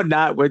ball and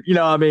not with, you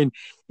know, I mean,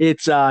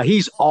 it's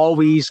he's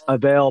always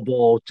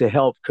available to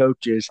help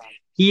coaches.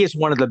 He is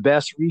one of the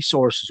best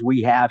resources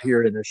we have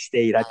here in the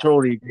state. I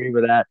totally agree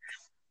with that.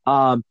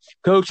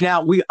 Coach,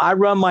 now I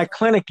run my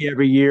clinic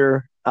every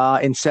year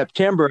in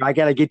September. I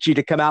got to get you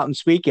to come out and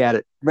speak at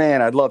it.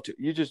 Man, I'd love to.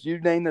 You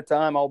name the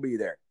time, I'll be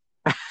there.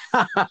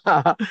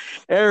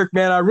 Eric,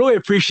 man, I really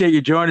appreciate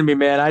you joining me,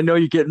 man. I know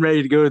you're getting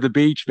ready to go to the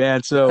beach,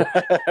 man. So,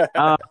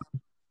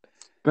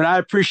 but I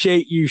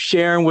appreciate you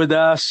sharing with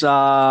us.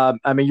 I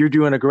mean, you're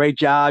doing a great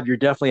job. You're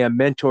definitely a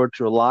mentor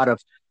to a lot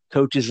of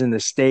coaches in the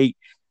state.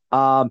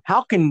 How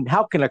can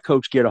a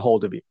coach get a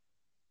hold of you?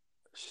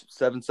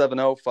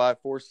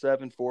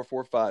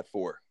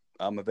 770-547-4454.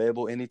 I'm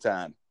available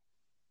anytime.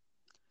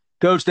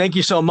 Coach, thank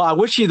you so much. I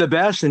wish you the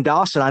best in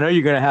Dawson. I know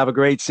you're going to have a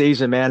great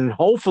season, man.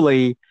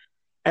 Hopefully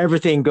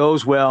everything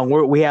goes well and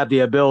we have the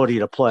ability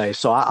to play.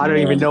 So I don't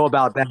even know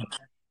about that.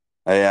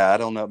 Yeah, I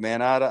don't know,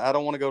 man. I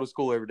don't want to go to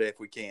school every day if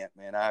we can't,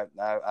 man. I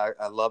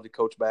love to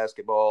coach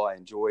basketball. I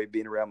enjoy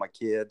being around my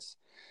kids.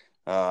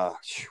 I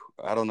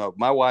don't know.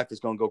 My wife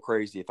is going to go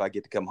crazy if I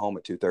get to come home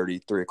at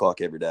 2:30, 3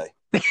 o'clock every day.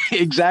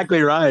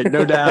 Exactly right.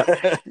 No doubt.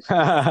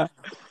 All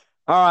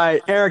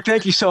right, Eric,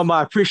 thank you so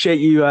much. Appreciate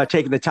you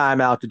taking the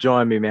time out to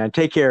join me, man.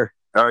 Take care.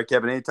 All right,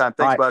 Kevin. Anytime.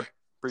 Thanks, bud.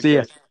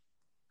 Appreciate See ya.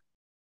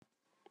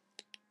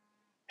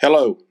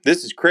 Hello,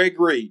 this is Craig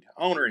Reed,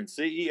 owner and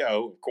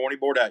CEO of Corny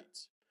Board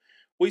Aids.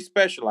 We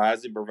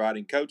specialize in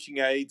providing coaching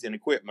aids and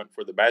equipment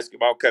for the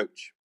basketball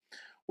coach.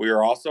 We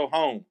are also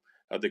home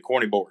of the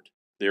Corny Board,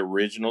 the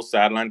original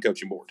sideline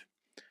coaching board.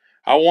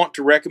 I want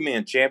to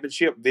recommend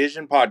Championship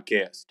Vision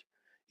Podcast.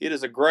 It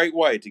is a great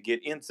way to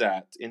get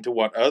insights into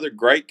what other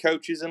great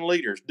coaches and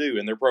leaders do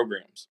in their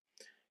programs.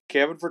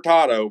 Kevin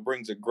Furtado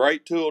brings a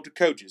great tool to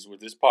coaches with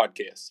this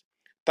podcast.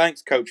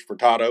 Thanks, Coach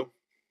Furtado.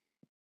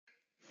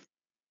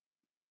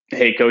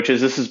 Hey, coaches,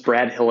 this is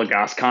Brad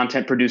Hilligoss,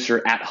 content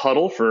producer at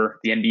Huddle for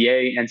the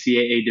NBA,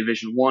 NCAA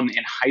Division I,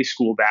 and high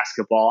school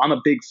basketball. I'm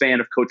a big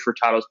fan of Coach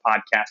Furtado's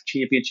podcast,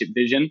 Championship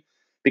Vision,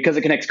 because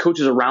it connects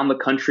coaches around the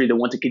country that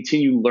want to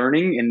continue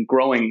learning and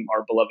growing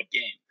our beloved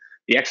game.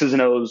 The X's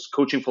and O's,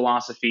 coaching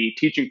philosophy,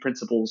 teaching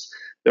principles,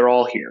 they're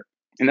all here.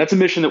 And that's a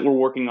mission that we're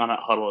working on at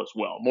Huddle as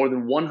well. More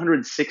than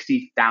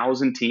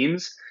 160,000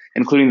 teams,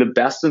 including the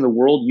best in the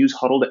world, use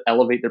Huddle to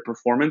elevate their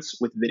performance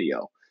with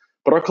video.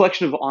 But our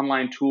collection of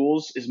online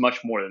tools is much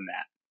more than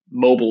that.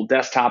 Mobile,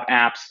 desktop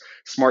apps,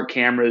 smart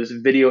cameras,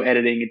 video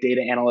editing, data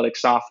analytics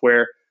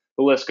software,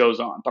 the list goes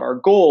on. But our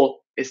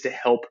goal is to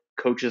help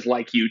coaches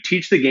like you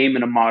teach the game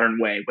in a modern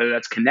way, whether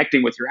that's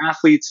connecting with your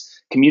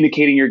athletes,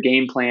 communicating your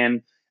game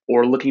plan,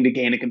 or looking to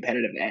gain a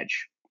competitive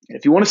edge. And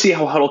if you want to see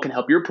how Huddle can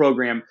help your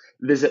program,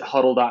 visit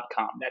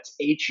huddle.com. That's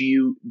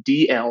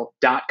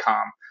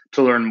HUDL.com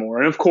to learn more.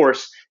 And of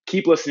course,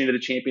 keep listening to the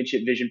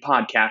Championship Vision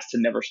podcast to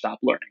never stop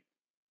learning.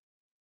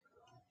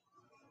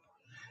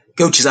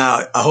 Coaches,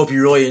 I hope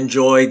you really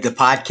enjoyed the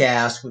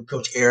podcast with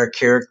Coach Eric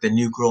Herrick, the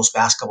new girls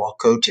basketball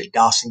coach at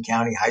Dawson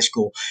County High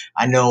School.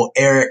 I know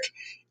Eric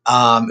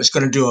is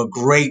going to do a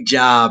great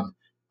job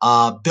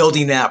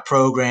building that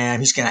program.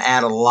 He's going to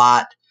add a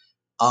lot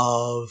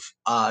of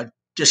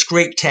just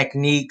great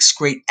techniques,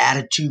 great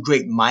attitude,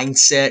 great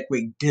mindset,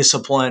 great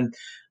discipline.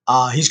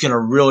 He's going to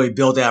really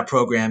build that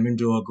program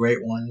into a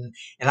great one.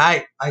 And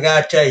I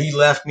got to tell you, he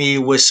left me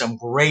with some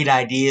great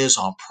ideas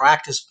on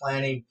practice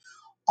planning,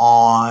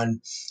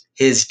 on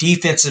his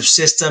defensive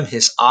system,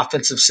 his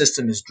offensive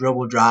system, his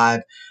dribble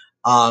drive.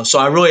 So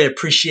I really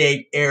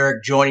appreciate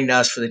Eric joining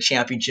us for the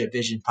Championship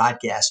Vision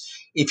podcast.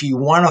 If you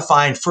want to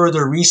find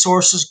further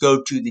resources,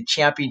 go to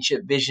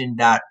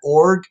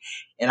thechampionshipvision.org.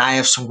 And I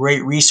have some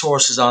great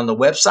resources on the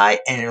website,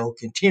 and it will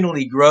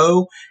continually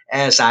grow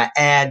as I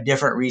add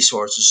different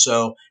resources.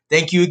 So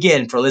thank you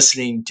again for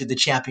listening to the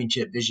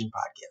Championship Vision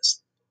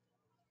podcast.